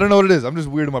down. I don't know what it is. I'm just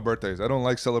weird on my birthdays. I don't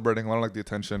like celebrating. I don't like the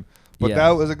attention. But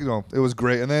that was like it was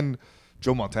great. And then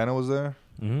Joe Montana was there.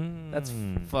 That's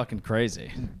fucking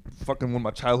crazy. Fucking one of my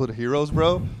childhood heroes,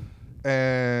 bro.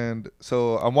 And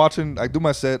so I'm watching. I do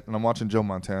my set, and I'm watching Joe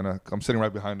Montana. I'm sitting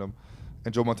right behind him,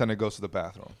 and Joe Montana goes to the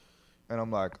bathroom, and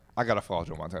I'm like, I gotta follow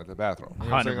Joe Montana to the bathroom. You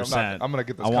know 100%. I'm gonna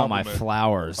get this. I want compliment. my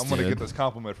flowers. I'm gonna get this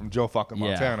compliment from Joe fucking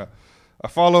Montana. I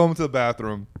follow him to the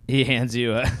bathroom. He hands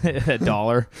you a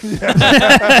dollar.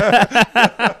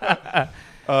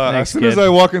 As soon as I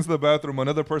walk into the bathroom,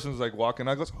 another person's like walking.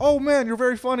 I goes, "Oh man, you're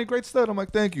very funny, great stud." I'm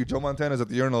like, "Thank you." Joe Montana's at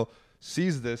the urinal,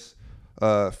 sees this,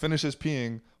 finishes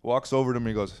peeing, walks over to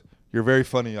me, goes, "You're very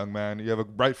funny, young man. You have a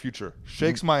bright future."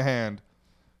 Shakes my hand,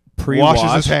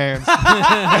 washes his hands,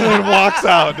 and then walks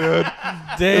out, dude.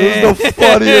 Damn. It was the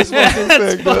funniest fucking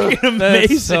thing, dude. Amazing,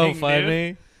 that's so funny.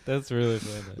 Dude. That's really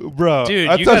funny, bro. Dude,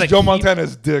 I touched Joe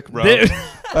Montana's dick, bro.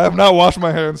 I have not washed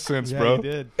my hands since, bro. You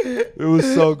did. It was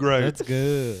so great. That's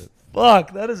good.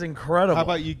 Fuck, that is incredible. How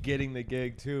about you getting the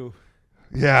gig too?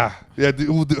 Yeah.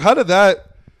 Dude, how did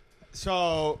that?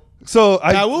 So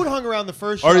I Dauood hung around the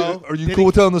first show. Are you cool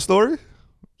with telling the story?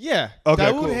 Yeah. Okay,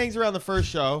 Dauood cool. hangs around the first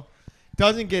show.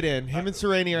 Doesn't get in. Him and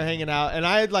Sereni are hanging out, and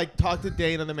I had like talked to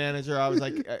Dana, the manager. I was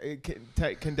like,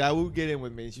 "Can Dauood get in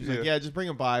with me?" She was like, "Yeah, just bring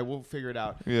him by. We'll figure it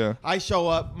out." Yeah. I show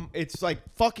up. It's like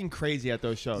fucking crazy at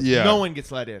those shows. Yeah. No one gets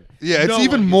let in. Yeah, it's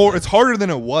even more. It's harder than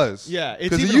it was. Yeah,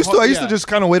 it's because even I used to just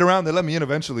kind of wait around. They let me in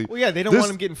eventually. Well, yeah, they don't want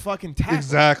him getting fucking tackled.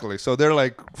 Exactly. So they're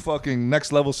like fucking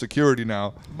next level security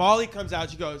now. Molly comes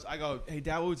out. She goes, I go, "Hey,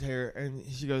 Dauood's here," and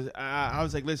she goes, I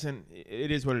was like, "Listen,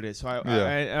 it is what it is." So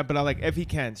but I like if he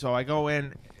can. So I go in.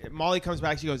 Molly comes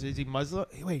back. She goes, "Is he Muslim?"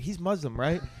 Wait, he's Muslim,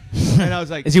 right? And I was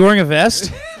like, "Is he wearing a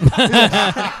vest?" He's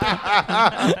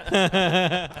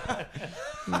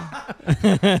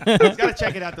got to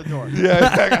check it out the door. Yeah,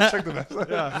 I got to check the vest.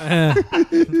 Yeah.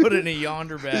 Put it in a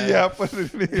yonder bag. Yeah, put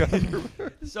it in a yonder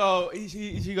bag. So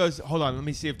she goes, "Hold on, let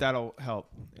me see if that'll help."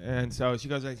 And so she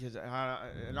goes,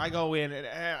 and I go in,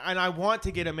 and I want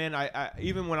to get him in. I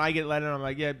even when I get let in, I'm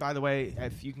like, "Yeah, by the way,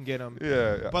 if you can get him."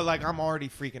 Yeah. But like, I'm already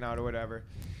freaking out or whatever.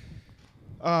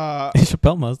 Is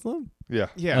Chappelle Muslim? Yeah.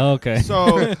 Yeah. Oh, okay.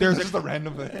 So there's just a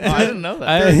random thing. I didn't know that.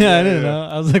 I didn't know.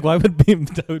 I was like, why would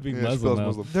that would be Muslim?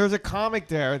 Muslim. There's a comic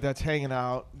there that's hanging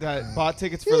out that bought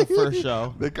tickets for the first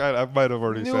show. I might have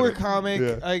already said it. Newer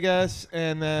comic, I guess.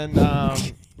 And then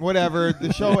whatever.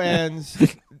 The show ends.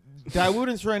 Dauood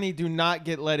and Sereni do not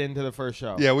get let into the first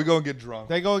show. Yeah, we go and get drunk.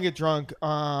 They go and get drunk.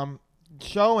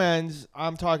 Show ends.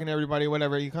 I'm talking to everybody,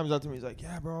 whatever. He comes up to me. He's like,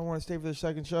 "Yeah, bro, I want to stay for the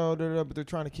second show, but they're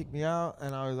trying to kick me out."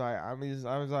 And I was like, I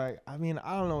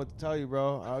don't know what to tell you,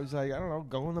 bro. I was like, I don't know,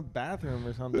 go in the bathroom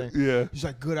or something. Yeah. He's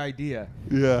like, "Good idea."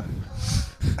 Yeah.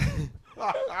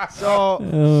 So.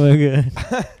 Oh my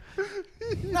god.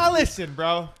 Now listen,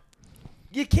 bro.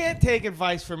 You can't take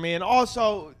advice from me, and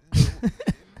also.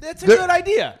 That's a good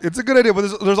idea. It's a good idea,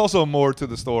 but there's also more to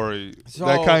the story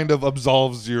that kind of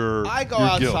absolves your. I go your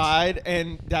outside, guilt.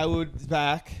 and Dauood's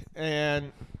back,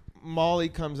 and Molly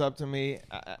comes up to me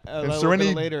a And little bit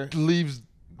Serenity later. leaves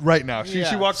right now. She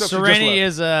walks up. Serenity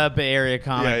is a Bay Area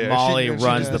comic. Molly She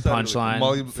runs the decided to- punchline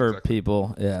Molly- for exactly.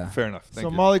 people. Yeah. Fair enough. Thank So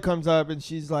you. Molly comes up and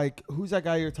she's like, "Who's that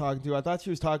guy you're talking to?" I thought she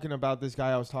was talking about this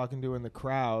guy I was talking to in the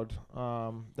crowd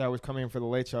that was coming in for the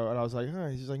Late Show, and I was like,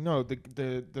 "Huh?" She's like, "No,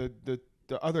 the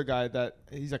other guy that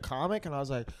he's a comic," and I was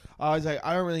like, "I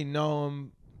don't really know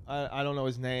him. I don't know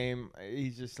his name.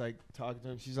 He's just like talking to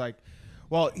him." She's like,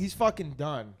 "Well, he's fucking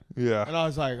done." Yeah. And I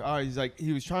was like, "Oh," he's like,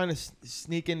 he was trying to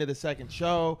sneak into the second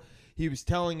show. He was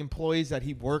telling employees that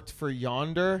he worked for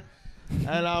Yonder.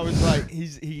 And I was like,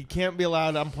 he can't be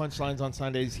allowed on punchlines on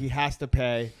Sundays. He has to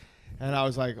pay. And I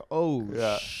was like,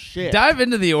 oh, shit. Dive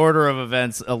into the order of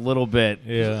events a little bit.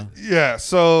 Yeah. Yeah.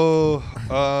 So,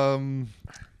 I'm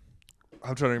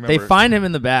trying to remember. They find him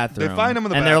in the bathroom. They find him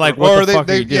in the and bathroom. they're like, what the fuck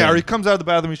are you doing? Yeah, or he comes out of the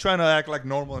bathroom. He's trying to act like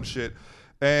normal and shit.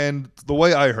 And the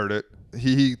way I heard it,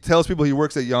 he tells people he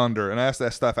works at Yonder. And I asked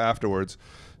that stuff afterwards.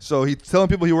 So he's telling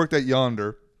people he worked at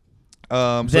Yonder.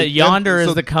 Yonder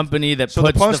is the company that so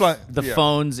the puts punchline- the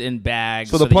phones in bags.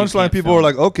 So the that you punchline can't people film. are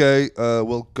like, okay,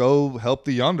 we'll go help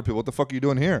the Yonder people. What the fuck are you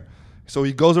doing here? So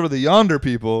he goes over to the Yonder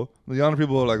people. The Yonder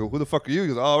people are like, who the fuck are you? He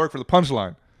goes, oh, I work for the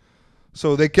punchline.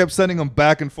 So they kept sending him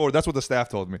back and forth. That's what the staff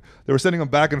told me. They were sending him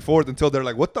back and forth until they're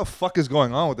like, what the fuck is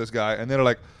going on with this guy? And they're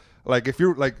like if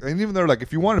you're like, and even they're like,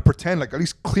 if you want to pretend, like at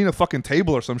least clean a fucking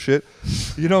table or some shit.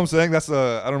 You know what I'm saying? That's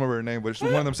I don't remember her name, but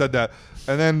one of them said that.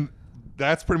 And then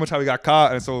that's pretty much how he got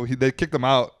caught. And so they kicked him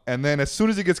out. And then as soon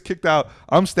as he gets kicked out,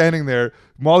 I'm standing there.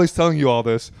 Molly's telling you all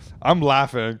this. I'm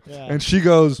laughing. Yeah. And she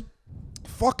goes,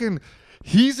 fucking,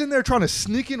 he's in there trying to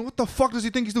sneak in. What the fuck does he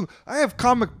think he's doing? I have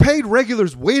comic paid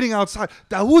regulars waiting outside.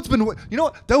 Dauood's been, you know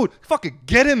what? Dauood, fucking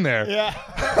get in there.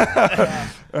 Yeah.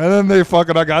 And then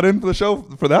I got into the show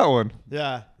for that one.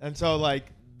 Yeah. And so, like,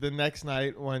 the next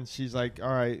night when she's like,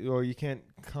 all right, well, you can't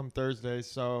come Thursday,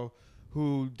 so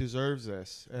who deserves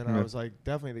this? And I was like,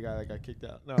 definitely the guy that got kicked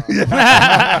out. No.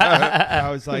 I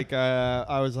was like,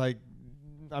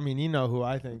 I mean, you know who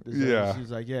I think deserves. Yeah. She's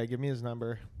like, yeah, give me his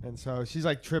number. And so she's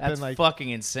like tripping. That's like fucking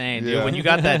insane, dude. Yeah. When you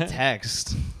got that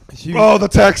text. The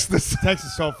text. The text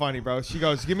is so funny, bro. She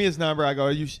goes, give me his number. I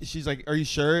go, she's like, are you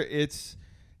sure it's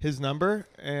his number?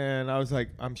 And I was like,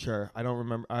 I'm sure. I don't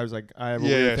remember. I was like, I have a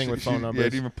weird thing with phone numbers. Yeah, he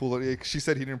didn't even pull it. She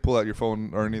said he didn't pull out your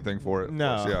phone or anything for it.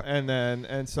 No. Yeah.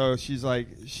 And so she's like,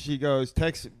 she goes,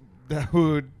 text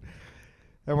Dauood.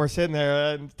 And we're sitting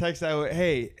there and text Dauood,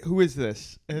 hey, who is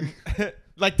this? And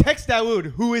like, text Dauood,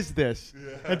 who is this?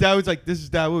 Yeah. And Dawood's like, this is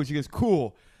Dauood. She goes,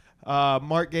 cool.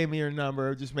 Mark gave me your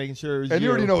number, just making sure it was and you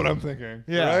already know what I'm thinking.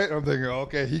 Yeah. Right? I'm thinking,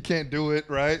 okay, he can't do it,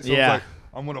 right? So Yeah. it's like,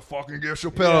 I'm going to fucking give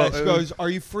Chappelle. Yeah, she goes, are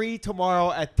you free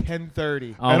tomorrow at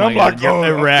 10:30? Oh and my I'm God, like, you're oh,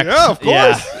 erect. yeah, of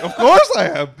course. Yeah. Of course I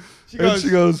am. She And she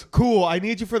goes, cool, I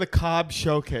need you for the Cobb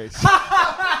showcase.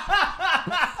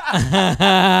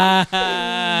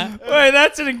 Wait,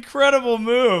 that's an incredible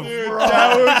move. Dude,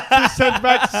 Dauood just sent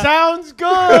back, sounds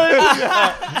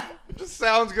good. just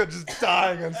sounds good, just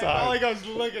dying All inside. he goes,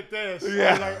 look at this.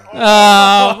 Yeah.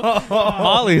 Like,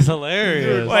 Molly's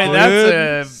hilarious. Wait, dude.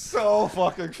 that's So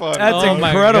fucking funny. That's Oh my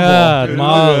incredible. God, Dude, how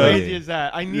Molly. crazy is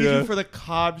that? I need Yeah. you for the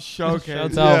Cobb showcase.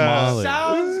 Shouts out Yeah. Molly.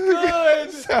 Sounds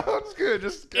good. Sounds good.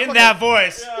 Just in that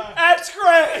voice. Yeah. That's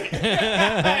great.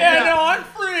 Yeah, no, I'm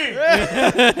free.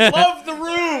 Love the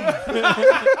room.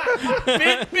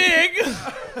 Big.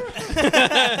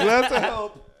 Glad to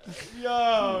help.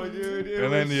 Yo, dude. It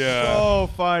And was then, yeah. so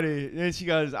funny. And she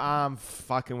goes, I'm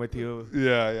fucking with you.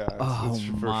 Yeah. Oh it's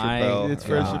for my Chappelle. It's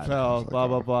for God. Chappelle, blah,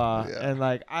 blah, blah. Yeah. And,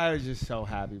 like, I was just so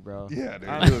happy, bro. Yeah, dude.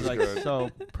 I It was, was like, good.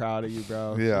 so proud of you,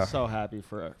 bro. Yeah. So happy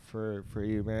for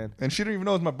you, man. And she didn't even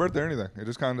know it was my birthday or anything. It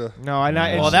just kind of. No, and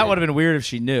I. Well, that would have been weird if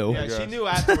she knew. Yeah, she guess. knew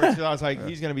afterwards. 'Cause I was like,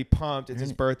 he's gonna be pumped. It's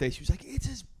his birthday. She was like, it's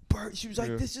his birthday. She was like,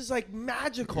 Yeah. this is like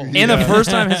magical. And Yeah. the first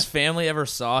time his family ever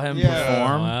saw him Yeah.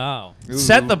 perform. Wow.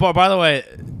 Set the bar. By the way,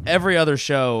 every other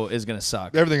show is gonna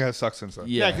suck. Everything has sucked since then.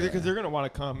 Yeah, because they're gonna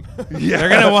want to come. Yeah. They're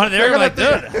gonna want. They're like, dude.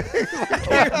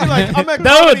 You're like, I'm at Dude,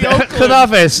 Comedy Oakland.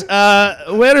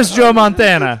 Khadafis, where is Joe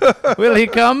Montana? Will he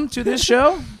come to this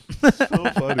show? So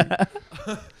funny.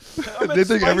 I'm at They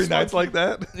think every Spice night's like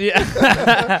that?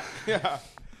 Yeah. Yeah.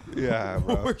 Yeah,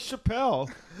 bro. Where's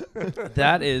Chappelle?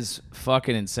 That is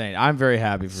fucking insane. I'm very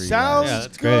happy for you. Sounds guys. Yeah,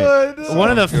 that's great. good. One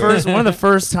of the Sounds good. one of the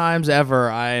first times ever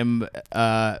I'm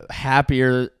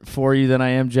happier for you than I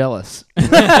am jealous.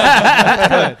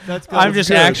 That's good. I'm just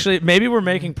good. actually maybe we're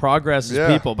making progress as Yeah,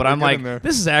 people, but we're I'm like, getting there.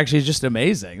 this is actually just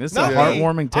amazing. This is Not a me.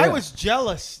 heartwarming tale. I was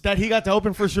jealous that he got to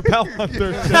open for Chappelle on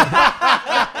Thursday.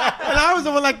 And I was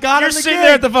the one that got You're him the sitting gig.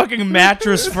 there at the fucking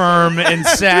mattress firm in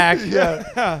Sac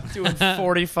Yeah. doing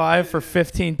 45 for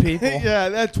 15 people. Yeah,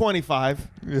 got 25.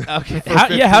 Okay. For How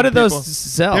 15 did those people.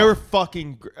 sell? They were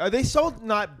fucking. They sold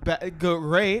not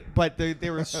great, but they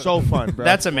were so fun, bro.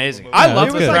 That's amazing. Yeah, I love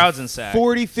that's the good. crowds in SAC.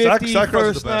 40, 50 Sack crowds are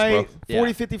first the best, bro. night, Yeah.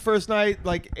 40, 50 first night,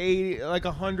 like 80, like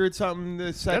 100 something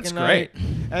the second That's night. great.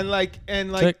 And like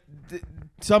Sick.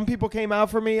 some people came out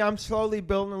for me. I'm slowly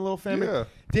building a little family. Yeah.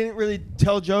 Didn't really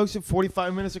tell jokes in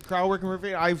 45 minutes of crowd working for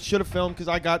me. I should have filmed because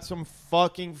I got some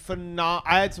fucking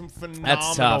I had some phenomenal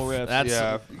That's tough. riffs.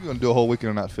 Yeah, you're gonna do a whole weekend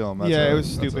and not film. That's Yeah, a- it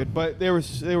was that's a- stupid, but they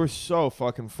were so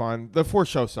fucking fun. The 4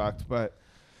 show sucked, but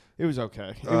it was okay.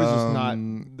 It was just not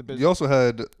the business. You also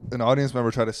had an audience member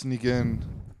try to sneak in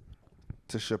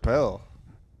to Chappelle.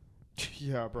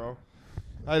 Yeah, bro.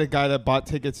 I had a guy that bought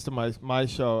tickets to my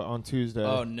show on Tuesday.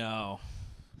 Oh no.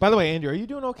 By the way, Andy, are you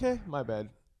doing okay? My bad.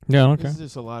 Yeah, okay. This is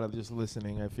just a lot of just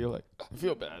listening. I feel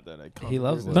bad that I come. He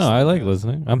loves here. No, I like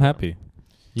listening. I'm happy.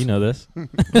 You know this. I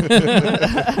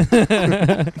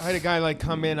had a guy like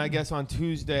come in, I guess, on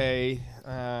Tuesday,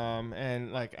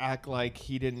 and like act like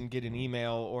he didn't get an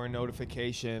email or a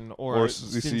notification or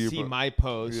see didn't your see po- my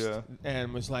post, Yeah.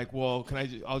 and was like, "Well, can I?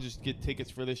 I'll just get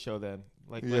tickets for this show then.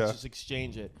 Like, Yeah. let's just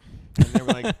exchange it." And they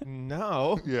were like,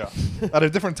 "No." Yeah, at a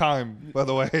different time, by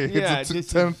the way. Yeah, It's this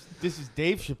 10 is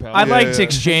Dave Chappelle. I'd Yeah, like yeah. to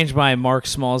exchange my Mark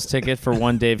Smalls ticket for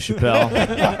one Dave Chappelle.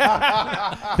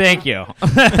 Thank you.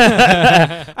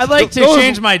 I'd like to Those-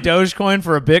 exchange my Dogecoin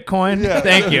for a Bitcoin. Yeah.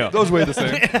 Thank you. Those weigh the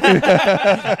same.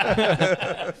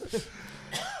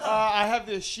 I have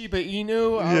this Shiba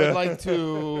Inu. I Yeah. would like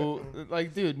to,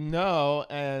 like, dude, no.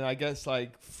 And I guess,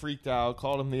 like, freaked out,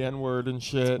 called him the N word and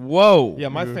shit. Whoa. Yeah,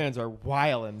 my fans are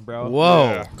wildin', bro. Whoa.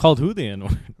 Yeah. Called who the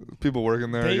N-word? People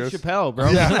working there, Dave I guess. Chappelle, bro.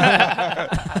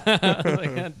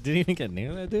 Yeah. Didn't even get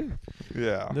near that dude.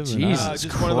 Yeah. Jesus Just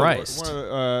Christ. one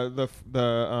of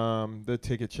the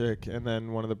ticket chick, and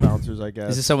then one of the bouncers, I guess.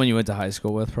 Is this someone you went to high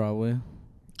school with, probably?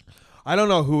 I don't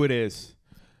know who it is.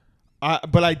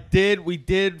 But we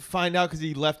did find out because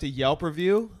he left a Yelp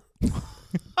review. We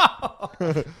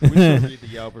should read the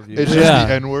Yelp review. It's Yeah. just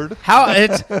the N-word.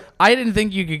 I didn't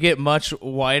think you could get much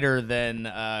whiter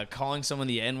than calling someone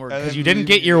the N-word And because then you didn't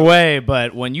leaving get your way,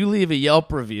 but when you leave a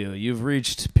Yelp review, you've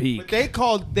reached peak.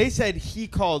 But they said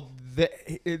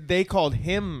they called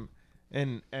him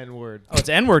an N-word. Oh, it's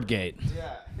N-word gate.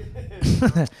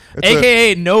 Yeah.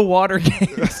 AKA no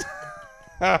Watergate.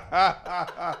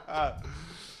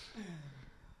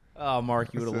 Oh,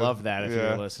 Mark, you would have loved that if you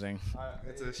Yeah. were listening.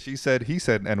 It's a she said, he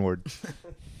said N-word.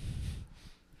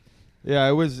 Yeah,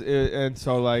 it was, and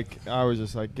so like I was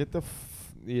just like, get the,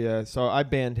 yeah. So I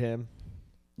banned him.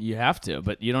 You have to,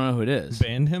 but you don't know who it is.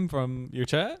 Banned him from your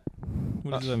chat?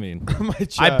 What does that mean? My I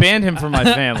chat. banned him from my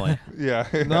family. Yeah.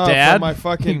 No, Dad? from my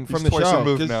fucking from the twice show.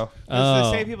 removed 'cause now. the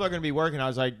Oh. same people are gonna be working. I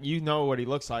was like, you know what he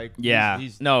looks like. Yeah.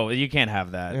 He's No, you can't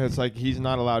have that. it's like he's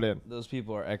not allowed in. Those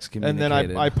people are And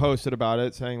excommunicated. then I posted about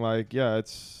it, saying like, yeah,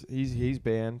 he's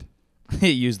banned.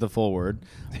 use the full word.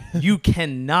 You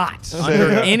cannot, under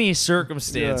any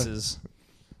circumstances.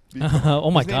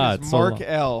 Oh my His name God. is so Mark long.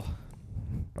 L.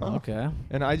 Okay.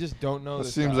 And I just don't know. It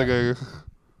This seems guy. like a.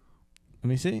 Let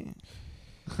me see.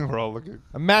 We're all looking.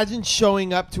 Imagine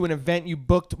showing up to an event you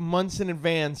booked months in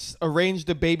advance, arranged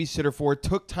a babysitter for,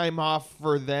 took time off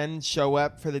for, then show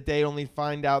up for the day, only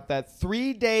find out that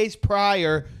 3 days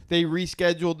prior they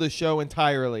rescheduled the show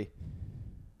entirely.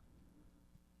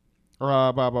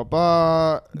 Blah, blah,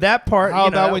 blah. That part. How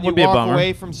you know, about that when would you be a walk bummer.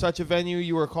 away from such a venue,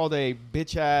 you were called a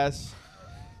bitch ass,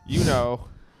 you know,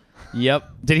 Yep.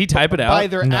 Did he type it out? by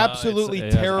their No, absolutely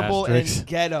it has terrible asterisks. and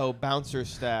ghetto bouncer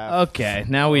staff. Okay.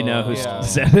 Now we know who Yeah.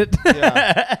 said it.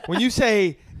 Yeah. When you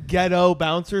say ghetto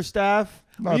bouncer staff,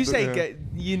 when Not you the- say,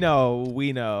 yeah.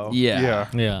 we know. Yeah.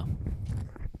 Yeah.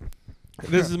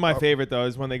 This is my favorite, though,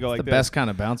 is when they go like The this. best kind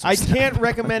of bouncer. I stuff. can't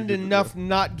recommend enough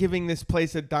not giving this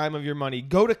place a dime of your money.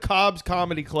 Go to Cobb's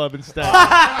Comedy Club instead.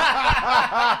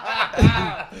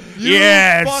 You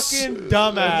Yes. fucking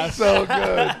dumbass. So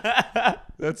good.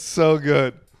 That's so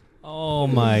good. Oh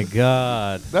my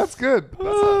God. That's good.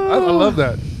 I love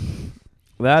that.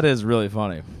 That is really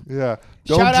funny. Yeah.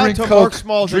 Shout out to Mark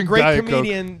Smalls, a drink great Diet Coke.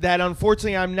 comedian that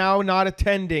unfortunately I'm now not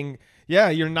attending. Yeah,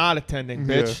 you're not attending,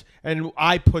 bitch. And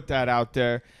I put that out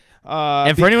there.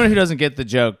 And for anyone who doesn't get the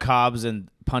joke, Cobb's and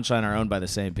Punchline are owned by the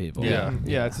same people. Yeah.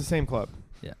 Yeah, it's the same club.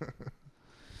 Yeah.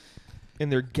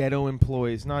 And they're ghetto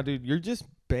employees. Nah, dude, you're just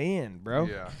banned, bro.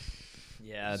 Yeah.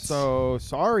 Yeah. It's, So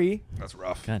sorry. That's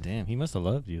rough. God damn. He must have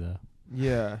loved you though.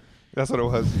 Yeah. That's what it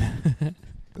was.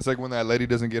 It's like when that lady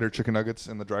doesn't get her chicken nuggets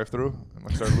in the drive-thru and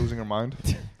like start losing her mind.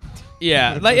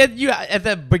 Yeah, like at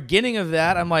the beginning of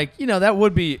that, I'm like, that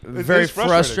would be a very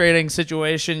frustrating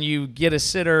situation. You get a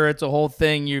sitter, it's a whole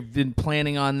thing. You've been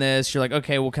planning on this. You're like,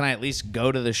 okay, well, can I at least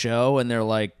go to the show? And they're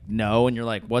like, no. And you're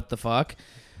like, what the fuck?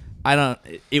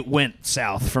 It went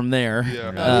south from there.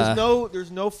 Yeah.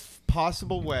 There's no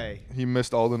possible way. He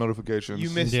missed all the notifications. You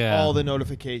missed all the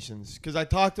notifications. Because I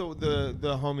talked to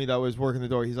the homie that was working the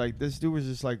door. He's like, this dude was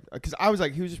just like, because I was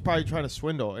like, he was just probably trying to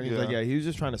swindle. And he's like, yeah, he was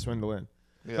just trying to swindle in.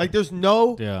 Yeah. Like, there's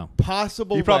no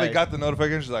possible way. He probably got the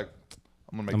notifications like,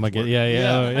 I'm going to make this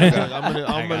work.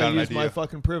 I'm gonna use my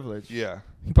fucking privilege. Yeah.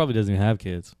 He probably doesn't even have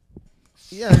kids.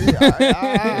 Yeah,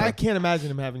 I can't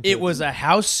imagine him having kids. It was a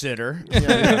house sitter.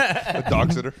 A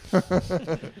dog sitter.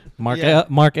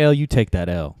 Mark L, you take that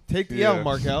L. Take the L,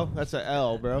 Mark L. That's a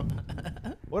L, bro.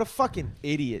 What a fucking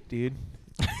idiot, dude.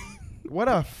 What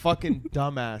a fucking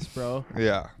dumbass, bro.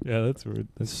 Yeah. Yeah, that's weird.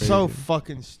 That's so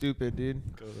fucking stupid, dude.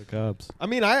 Go to the cops. I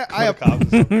mean, I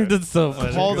That's so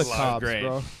funny. call the cops,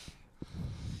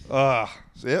 bro.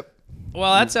 Yep.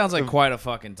 Well, that sounds like quite a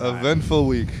fucking time. Eventful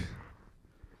week.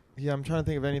 Yeah, I'm trying to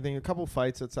think of anything. A couple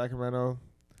fights at Sacramento.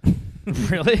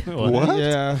 Really? What?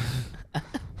 Yeah.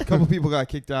 A couple people got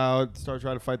kicked out. Started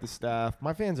trying to fight the staff.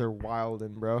 My fans are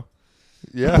wildin', bro.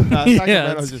 Yeah.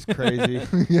 Sacramento's just crazy.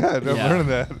 Yeah, I'm learning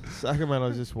that.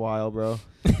 Sacramento's just wild, bro.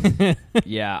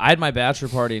 Yeah, I had my bachelor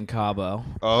party in Cabo.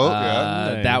 Oh,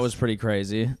 yeah. That was pretty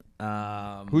crazy.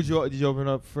 Did you open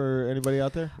up for anybody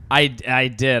out there? I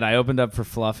did. I opened up for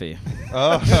Fluffy.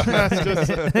 Oh, that's just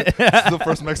the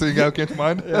first Mexican guy who came to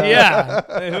mind.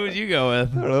 Yeah. Who would you go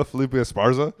with? I don't know, Felipe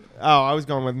Esparza. Oh, I was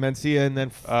going with Mencia and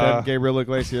then Gabriel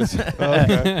Iglesias.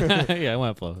 Okay. Yeah, I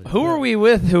went Fluffy. Who were we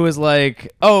with? Who was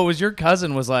like? Oh, it was your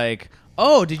cousin. Was like,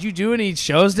 oh, did you do any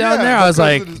shows down there? I was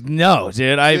like, no,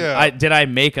 dude. Did I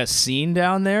make a scene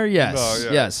down there? Yes. No,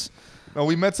 yeah. Yes. No,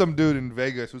 we met some dude in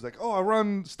Vegas who's like, "Oh, I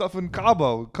run stuff in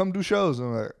Cabo. Come do shows." And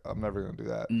I'm like, "I'm never gonna do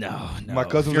that." No. My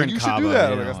cousin was like, "You should do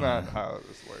that." I'm like, "That's not how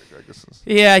this works." I guess.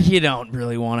 Yeah, you don't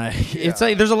really want to. It's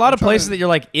like there's a lot of places that you're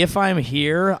like, if I'm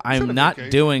here, I'm not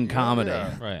doing comedy.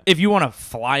 Yeah. Right. If you want to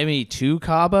fly me to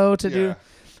Cabo to do,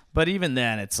 but even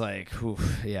then, it's like,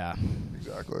 yeah.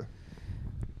 Exactly.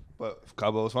 But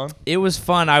Cabo was fun. It was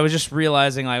fun. I was just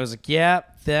realizing, I was like, yeah,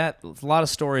 a lot of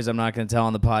stories I'm not going to tell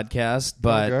on the podcast,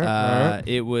 but right.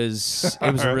 it was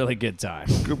a really good time.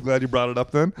 I'm glad you brought it up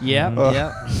then. Yeah,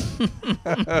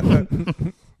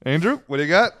 Andrew, what do you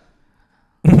got?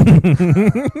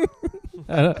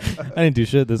 I didn't do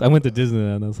shit. I went to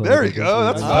Disneyland. That's there you go.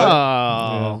 That's fun.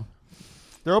 Oh.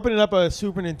 They're opening up a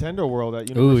Super Nintendo World at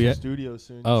Universal Studios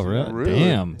soon. Oh, Really?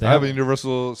 Damn. I have a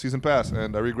Universal season pass,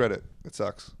 and I regret it. It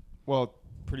sucks. Well,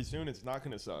 pretty soon it's not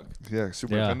going to suck. Yeah,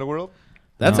 Super Nintendo World.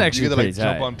 That's You actually get to pretty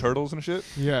jump tight. on turtles and shit.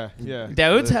 Yeah.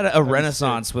 Daood's had a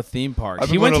renaissance with theme parks. I've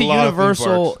He been went to going to a lot of theme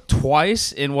Universal parks.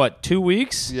 twice in 2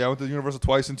 weeks? Yeah, I went to Universal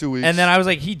twice in 2 weeks. And then I was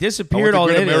like, he I disappeared went all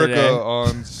to day Great the other America day.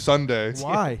 on Sunday.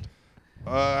 Why?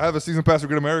 I have a season pass for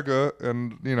Great America,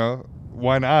 and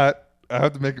why not? I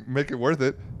have to make it worth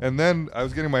it. And then I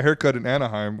was getting my hair cut in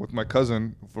Anaheim with my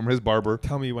cousin from his barber,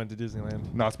 Tell me you went to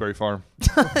Disneyland. Knott's Berry Farm.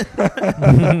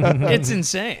 It's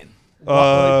insane.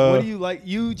 What do you like?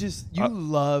 You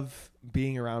love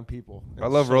being around people. I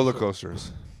love roller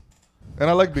coasters. And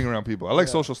I like being around people. I like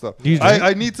social stuff. Do you drink?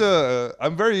 I need to.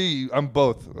 I'm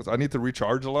both. I need to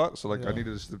recharge a lot, so I need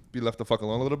to just be left the fuck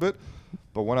alone a little bit.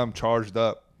 But when I'm charged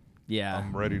up, Yeah.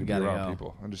 I'm ready to be gotta around go.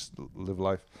 people and just live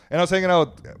life. And I was hanging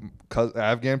out with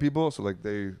Afghan people, so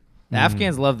The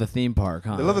Afghans love the theme park,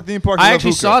 huh? they love the theme park. I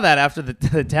actually saw that after the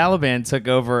Taliban took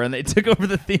over, and they took over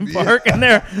the theme park, and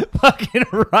they're fucking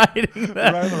riding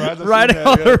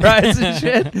all the rides and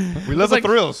shit. We love the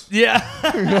thrills. Yeah.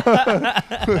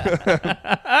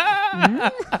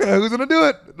 Who's gonna do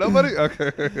it? Nobody.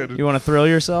 Okay. You want to thrill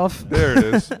yourself? There it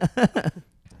is.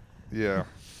 Yeah.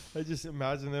 I just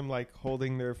imagine them like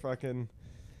holding their fucking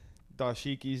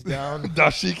dashikis down.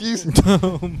 Dashikis.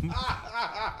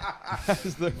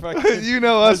 As the fucking, You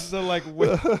know us. as the, like,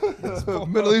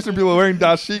 Middle Eastern people wearing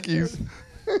dashikis.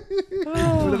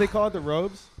 what do they call it? The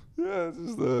robes? Yeah, it's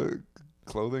just the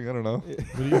clothing. I don't know.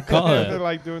 What do you call They're it?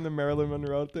 like doing the Marilyn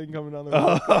Monroe thing coming down the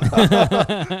road.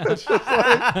 It's just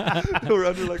like we're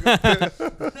under like a pit.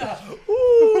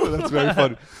 Ooh, that's very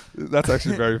funny. That's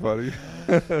actually very funny.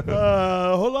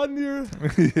 Hold on, dear.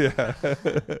 Yeah.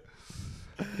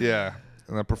 Yeah.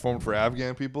 And I performed for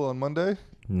Afghan people on Monday.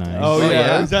 Nice. Oh Oh, yeah.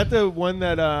 yeah? Was that the one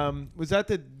that was that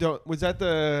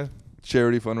the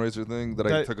Charity fundraiser thing that I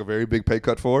That- took a very big pay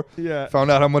cut for. yeah. Found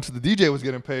out how much the DJ was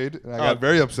getting paid, and I got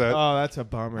very upset. Oh, that's a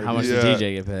bummer. How much Yeah. did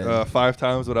DJ get paid? 5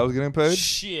 times what I was getting paid.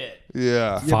 Shit. Yeah.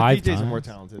 Yeah, but 5 DJs are times? more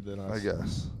talented than us. I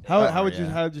guess. How did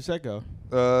yeah. your set go?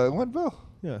 It went well.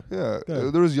 Yeah. Yeah,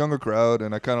 Good. there was a younger crowd,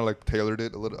 and I kind of like tailored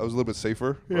it a little. I was a little bit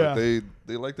safer. Yeah. But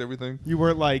they liked everything. You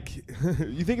weren't like,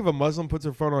 you think if a Muslim puts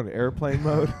her phone on airplane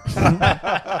mode?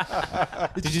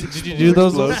 Did you do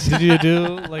those? Did you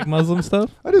do like Muslim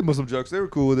stuff? I did Muslim jokes. They were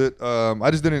cool with it.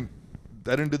 I just didn't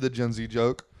do the Gen Z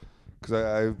joke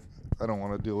because I don't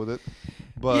want to deal with it.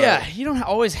 But yeah, you don't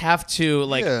always have to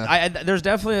like. Yeah. There's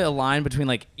definitely a line between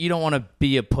like you don't want to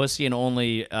be a pussy and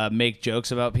only make jokes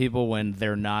about people when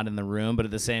they're not in the room, but at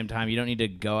the same time, you don't need to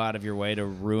go out of your way to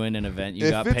ruin an event you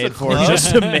got paid for just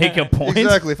to make a point.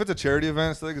 Exactly. If it's a charity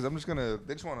event, because I'm just gonna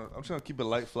keep it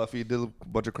light, fluffy. Did a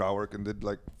bunch of crowd work and did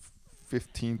like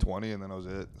 15, 20, and then that was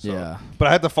it. So, Yeah. But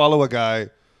I had to follow a guy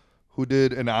who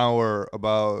did an hour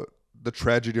about the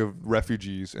tragedy of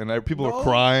refugees, and people were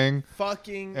crying.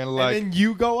 Fucking. And like, then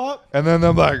you go up. And then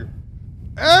I'm like,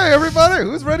 "Hey, everybody,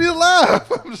 who's ready to laugh?"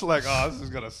 I'm just like, "Oh, this is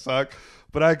gonna suck."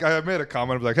 But I made a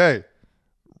comment of like, "Hey,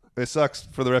 it sucks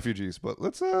for the refugees, but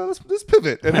let's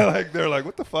pivot." And they're like,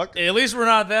 "What the fuck?" At least we're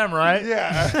not them, right?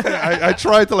 Yeah. I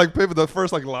tried to like pivot. The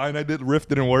first like line I did, riff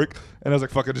didn't work, and I was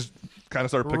like, "Fuck it," just kind of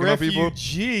started picking on people.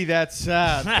 Refugee, that's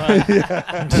sad.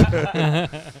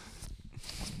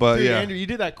 But Dude, yeah, Andrew, you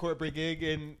did that corporate gig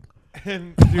and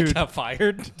Dude, got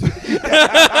fired.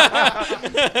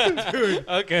 Dude.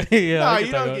 Okay, yeah.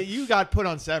 No, you got put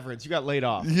on severance. You got laid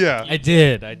off. yeah. I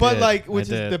did. But like, which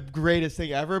is the greatest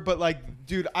thing ever. But like,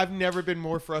 dude, I've never been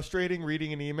more frustrating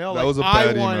reading an email. That like, was a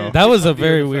bad email. wanted That to was a come to your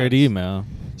very weird defense. email.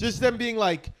 Just them being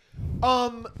like,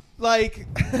 like,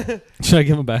 Should I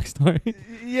give a backstory?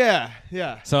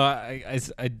 yeah. So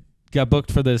I got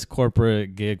booked for this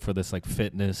corporate gig for this like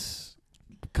fitness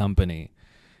company.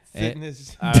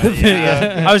 Fitness.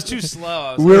 Yeah. I was too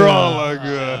slow. We're all like,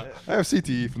 I have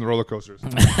CTE from the roller coasters.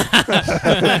 Dude,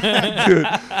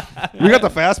 we got the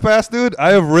fast pass, dude. I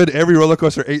have rid every roller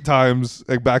coaster 8 times,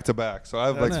 like back to back. So I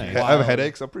have like, Nice. I have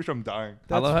headaches. I'm pretty sure I'm dying.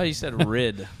 I love how you said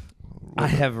rid. I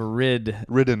have ridden.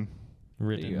 Ridden.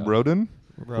 Rodin?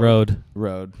 Road.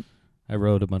 I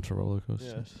rode a bunch of roller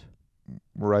coasters. Yes.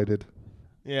 Righted.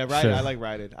 Yeah, right. Sure. I like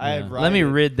righted. I have righted. Let me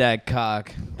rid that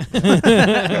cock. Of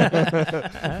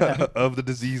the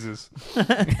diseases.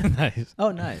 Nice.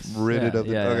 Oh, nice. Ridded of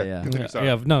the okay. Yeah. Continue, sorry.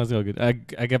 Yeah, no, it's all good. I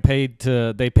got paid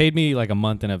they paid me like a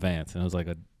month in advance, and it was like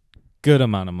a good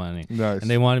amount of money. Nice. And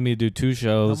they wanted me to do 2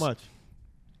 shows. How much?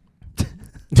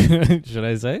 Should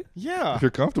I say? Yeah. If you're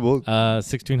comfortable.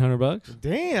 $1,600.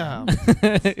 Damn.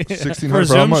 1600 For a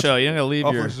for how Zoom much? show, you don't gotta leave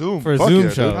Oh, your. for Zoom. For a Fuck Zoom yeah,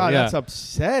 show. dude. God, Yeah. that's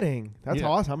upsetting. That's Yeah.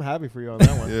 awesome. I'm happy for you on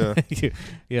that one. Yeah.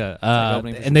 Yeah,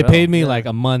 opening for and they Chappelle. paid me Yeah. like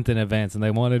a month in advance, and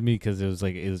they wanted me because it was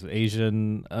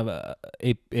Asian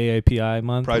AAPI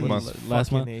month, Pride what- month.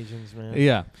 last Fucking month. Asians, man.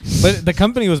 Yeah, but the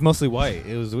company was mostly white.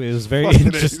 It was very Fucking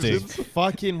interesting. Asians.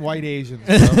 Fucking white Asians,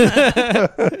 bro.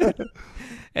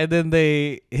 And then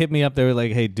they hit me up. They were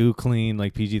like, "Hey, do clean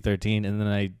like PG-13." And then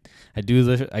I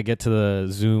get to the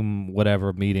Zoom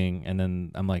whatever meeting, and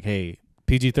then I'm like, "Hey,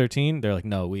 PG-13." They're like,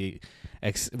 "No, we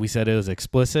said it was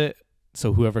explicit,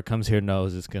 so whoever comes here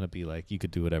knows it's gonna be like you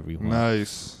could do whatever you want."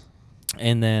 Nice.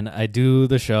 And then I do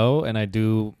the show and I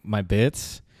do my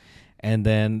bits, and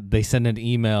then they send an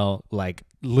email like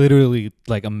literally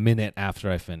like a minute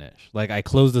after I finish. Like I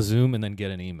close the Zoom and then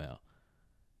get an email.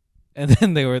 And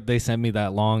then they sent me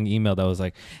that long email that was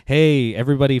like, "Hey,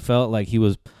 everybody felt like he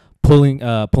was pulling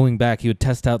back. He would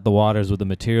test out the waters with the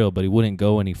material, but he wouldn't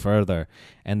go any further."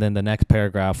 And then the next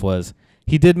paragraph was,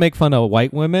 "He did make fun of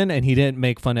white women, and he didn't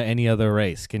make fun of any other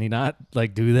race. Can he not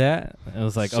like do that?" And I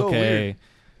was like, So "Okay." weird.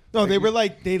 No,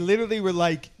 they literally were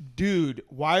like, dude,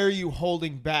 why are you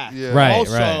holding back? Yeah. Right,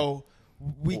 Also,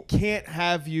 we can't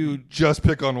have you. Just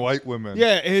pick on white women.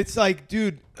 Yeah, it's like,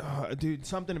 dude,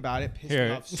 something about it pissed me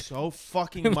Here. off so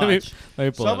fucking Let me- much. let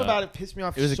me pull Something it up. about it pissed me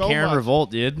off It was so a Karen much.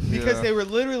 revolt, dude. Because Yeah. they were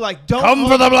literally like, don't Come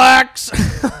hold, for the blacks.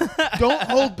 don't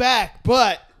hold back,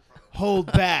 but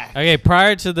hold back. Okay,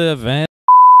 prior to the event,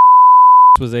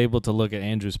 was able to look at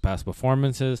Andrew's past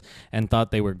performances and thought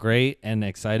they were great and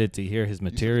excited to hear his You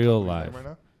said the material company's live. name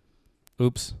right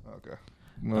Oops. now? Okay.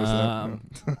 Notice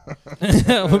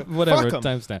that? Whatever. Fuck 'em.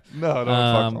 Timestamp. No,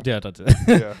 fuck 'em. Yeah, that's it.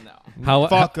 Yeah.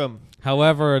 Fuck them.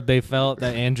 However, they felt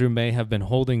that Andrew may have been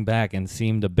holding back and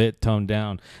seemed a bit toned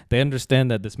down. They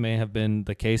understand that this may have been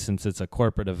the case since it's a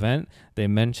corporate event. They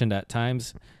mentioned at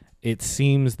times it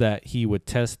seems that he would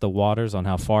test the waters on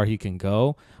how far he can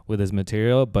go with his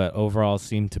material, but overall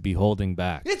seemed to be holding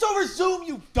back. It's over Zoom,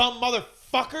 you dumb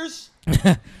motherfuckers.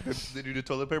 Did you do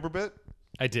toilet paper bit?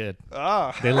 I did.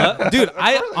 Ah. They love, dude.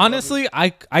 I honestly, I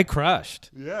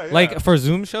crushed. Yeah, yeah. Like for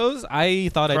Zoom shows, I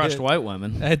thought I Crushed did. white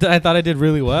women. I thought I did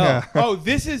really well. Yeah. Oh,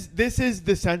 this is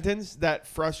the sentence that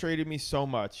frustrated me so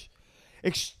much.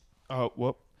 Oh,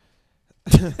 whoop.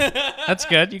 That's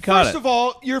good. You caught First it. of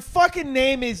all, your fucking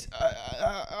name is.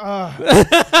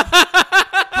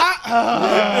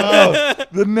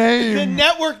 The name. The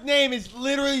network name is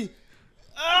literally.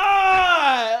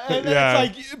 And then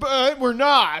it's like, but we're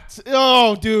not.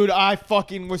 Oh, dude, I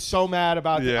fucking was so mad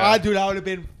about that. Dude, I would have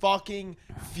been fucking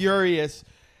furious.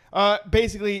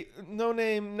 Basically, No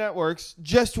Name Networks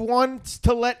just wants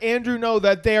to let Andrew know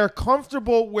that they are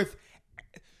comfortable with.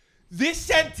 This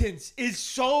sentence is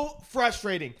so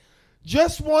frustrating.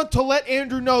 Just want to let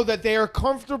Andrew know that they are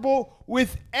comfortable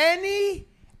with any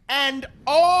and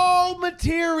all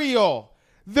material.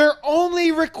 Their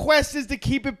only request is to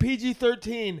keep it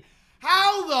PG-13.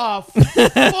 How the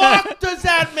fuck does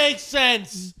that make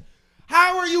sense?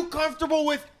 How are you comfortable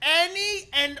with any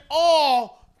and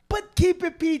all, but keep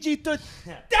it PG-13?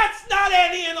 That's not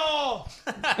any and all.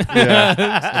 Yeah,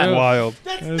 that's wild.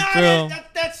 That's not it.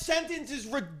 That sentence is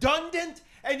redundant,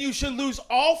 and you should lose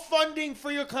all funding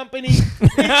for your company.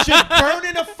 It should burn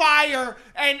in a fire,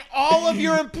 and all of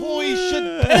your employees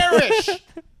should perish.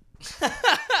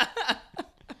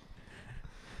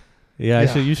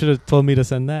 Yeah, you should have told me to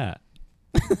send that.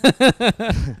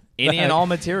 Any and all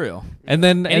material. And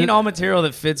then any and all material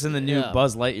that fits in the new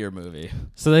Buzz Lightyear movie.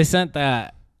 So they sent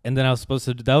that, and then I was supposed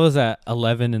to. That was at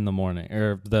 11 in the morning,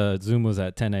 or the Zoom was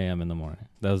at 10 a.m. in the morning.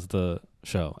 That was the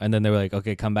show, and then they were like,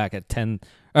 "Okay, come back at 10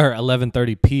 or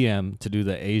 11:30 p.m. to do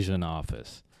the Asian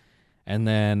office," and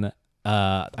then.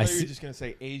 I thought you were just gonna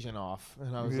say Asian off,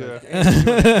 and I was like,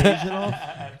 Asian off.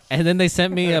 And then they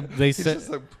sent me a. They said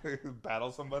just like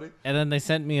battle somebody. And then they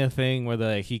sent me a thing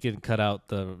where he could cut out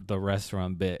the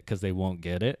restaurant bit because they won't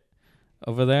get it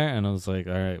over there, and I was like,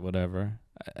 all right, whatever.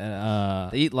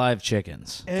 They eat live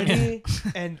chickens. Any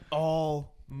and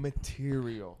all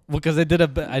material. Well, because I did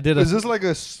a. Is this like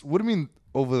a? What do you mean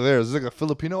over there? Is this like a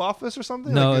Filipino office or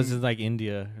something? No, like this is like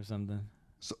India or something.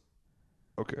 So,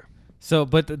 okay. So,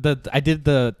 but I did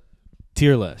the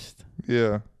tier list.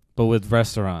 Yeah. But with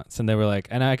restaurants, and they were like,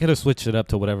 and I could have switched it up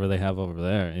to whatever they have over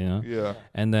there, you know? Yeah.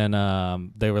 And then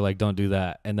they were like, don't do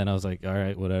that. And then I was like, all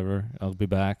right, whatever, I'll be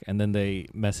back. And then they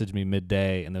messaged me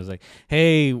midday, and they was like,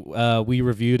 hey, we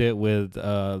reviewed it with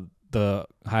the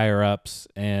higher ups,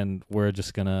 and we're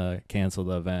just gonna cancel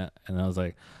the event. And I was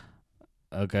like,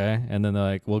 okay. And then they're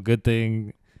like, well, good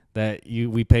thing that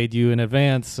we paid you in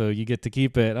advance, so you get to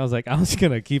keep it. I was like, I was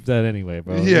gonna keep that anyway,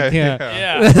 bro.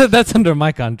 Yeah. That's under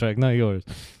my contract, not yours.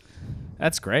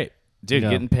 That's great, dude.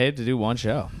 Getting paid to do one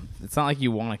show. It's not like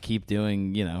you want to keep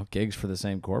doing, gigs for the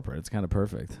same corporate. It's kind of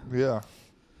perfect. Yeah.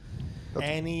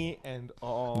 Any and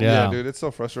all. Yeah, dude, it's so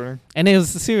frustrating. And it was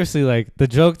seriously like the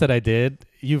joke that I did.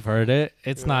 You've heard it.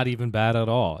 It's not even bad at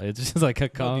all. It's just like a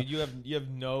dude, you have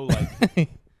no like.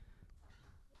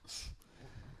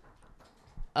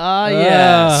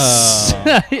 Yes.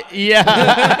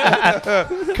 Yeah.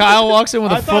 Kyle walks in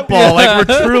with a football like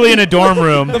we're truly in a dorm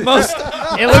room. It looks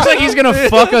like he's going to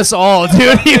fuck us all,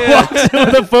 dude. He walks in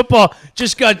with a football.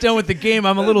 Just got done with the game.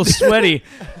 I'm a little sweaty.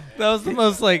 That was the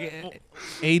most like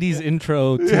 80s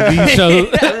intro TV show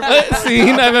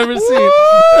scene I've ever seen.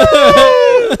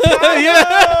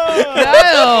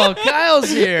 Kyle's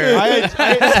here. I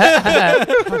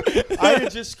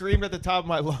had just screamed at the top of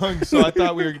my lungs, so I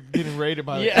thought we were getting raided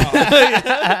by the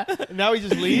cops. Now he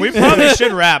just leaves. We probably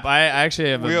should wrap. I actually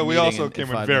have. We also came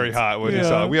in very hot when he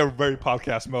saw it. We have very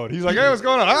podcast mode. He's like, "Hey, what's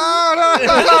going on?"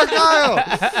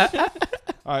 Kyle.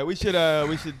 All right, we should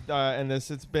end this.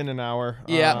 It's been an hour.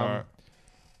 Yeah.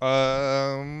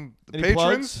 The Any patrons.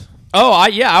 Plugs? Oh,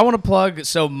 I want to plug.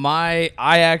 So I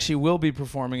actually will be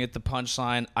performing at the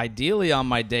Punchline, ideally on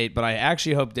my date, but I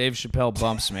actually hope Dave Chappelle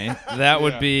bumps me. That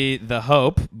would be the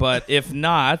hope. But if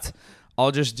not,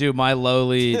 I'll just do my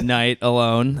lowly night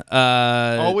alone.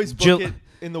 Always book it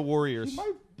in the Warriors. He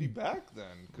might be back then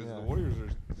because the Warriors are.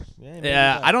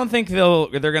 Yeah, I don't think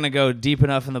they're gonna go deep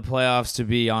enough in the playoffs to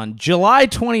be on July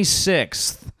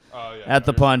 26th at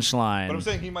the Punchline. But I'm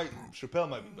saying Chappelle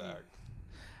might be back.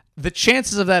 The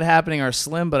chances of that happening are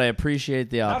slim, but I appreciate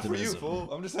the optimism. Not for you, fool.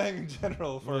 I'm just saying in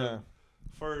general. For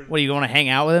what, are you going to hang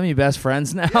out with him? You best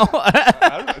friends now?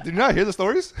 Did you not hear the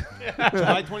stories?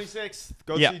 July 26th.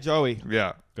 Go see Joey.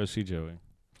 Yeah. Go see Joey.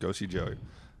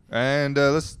 And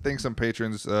let's thank some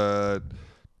patrons. 2Cup,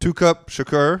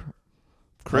 Shakur,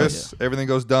 Chris, Everything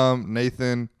Goes Dumb,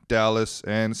 Nathan, Dallas,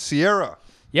 and Sierra.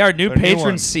 Yeah, our new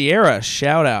patron, Sierra.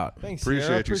 Shout out. Thanks,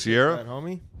 Appreciate you, Sierra. That,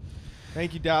 homie.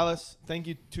 Thank you, Dallas. Thank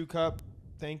you, 2Cup.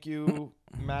 Thank you,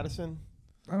 Madison.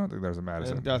 I don't think there's a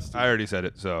Madison. And Dusty. I already said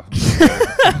it, so.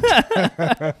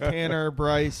 Tanner,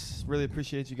 Bryce, really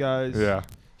appreciate you guys. Yeah.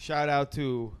 Shout out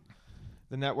to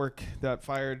the network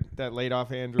that laid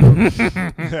off Andrew.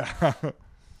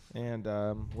 And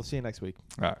we'll see you next week.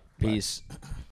 All right. Peace.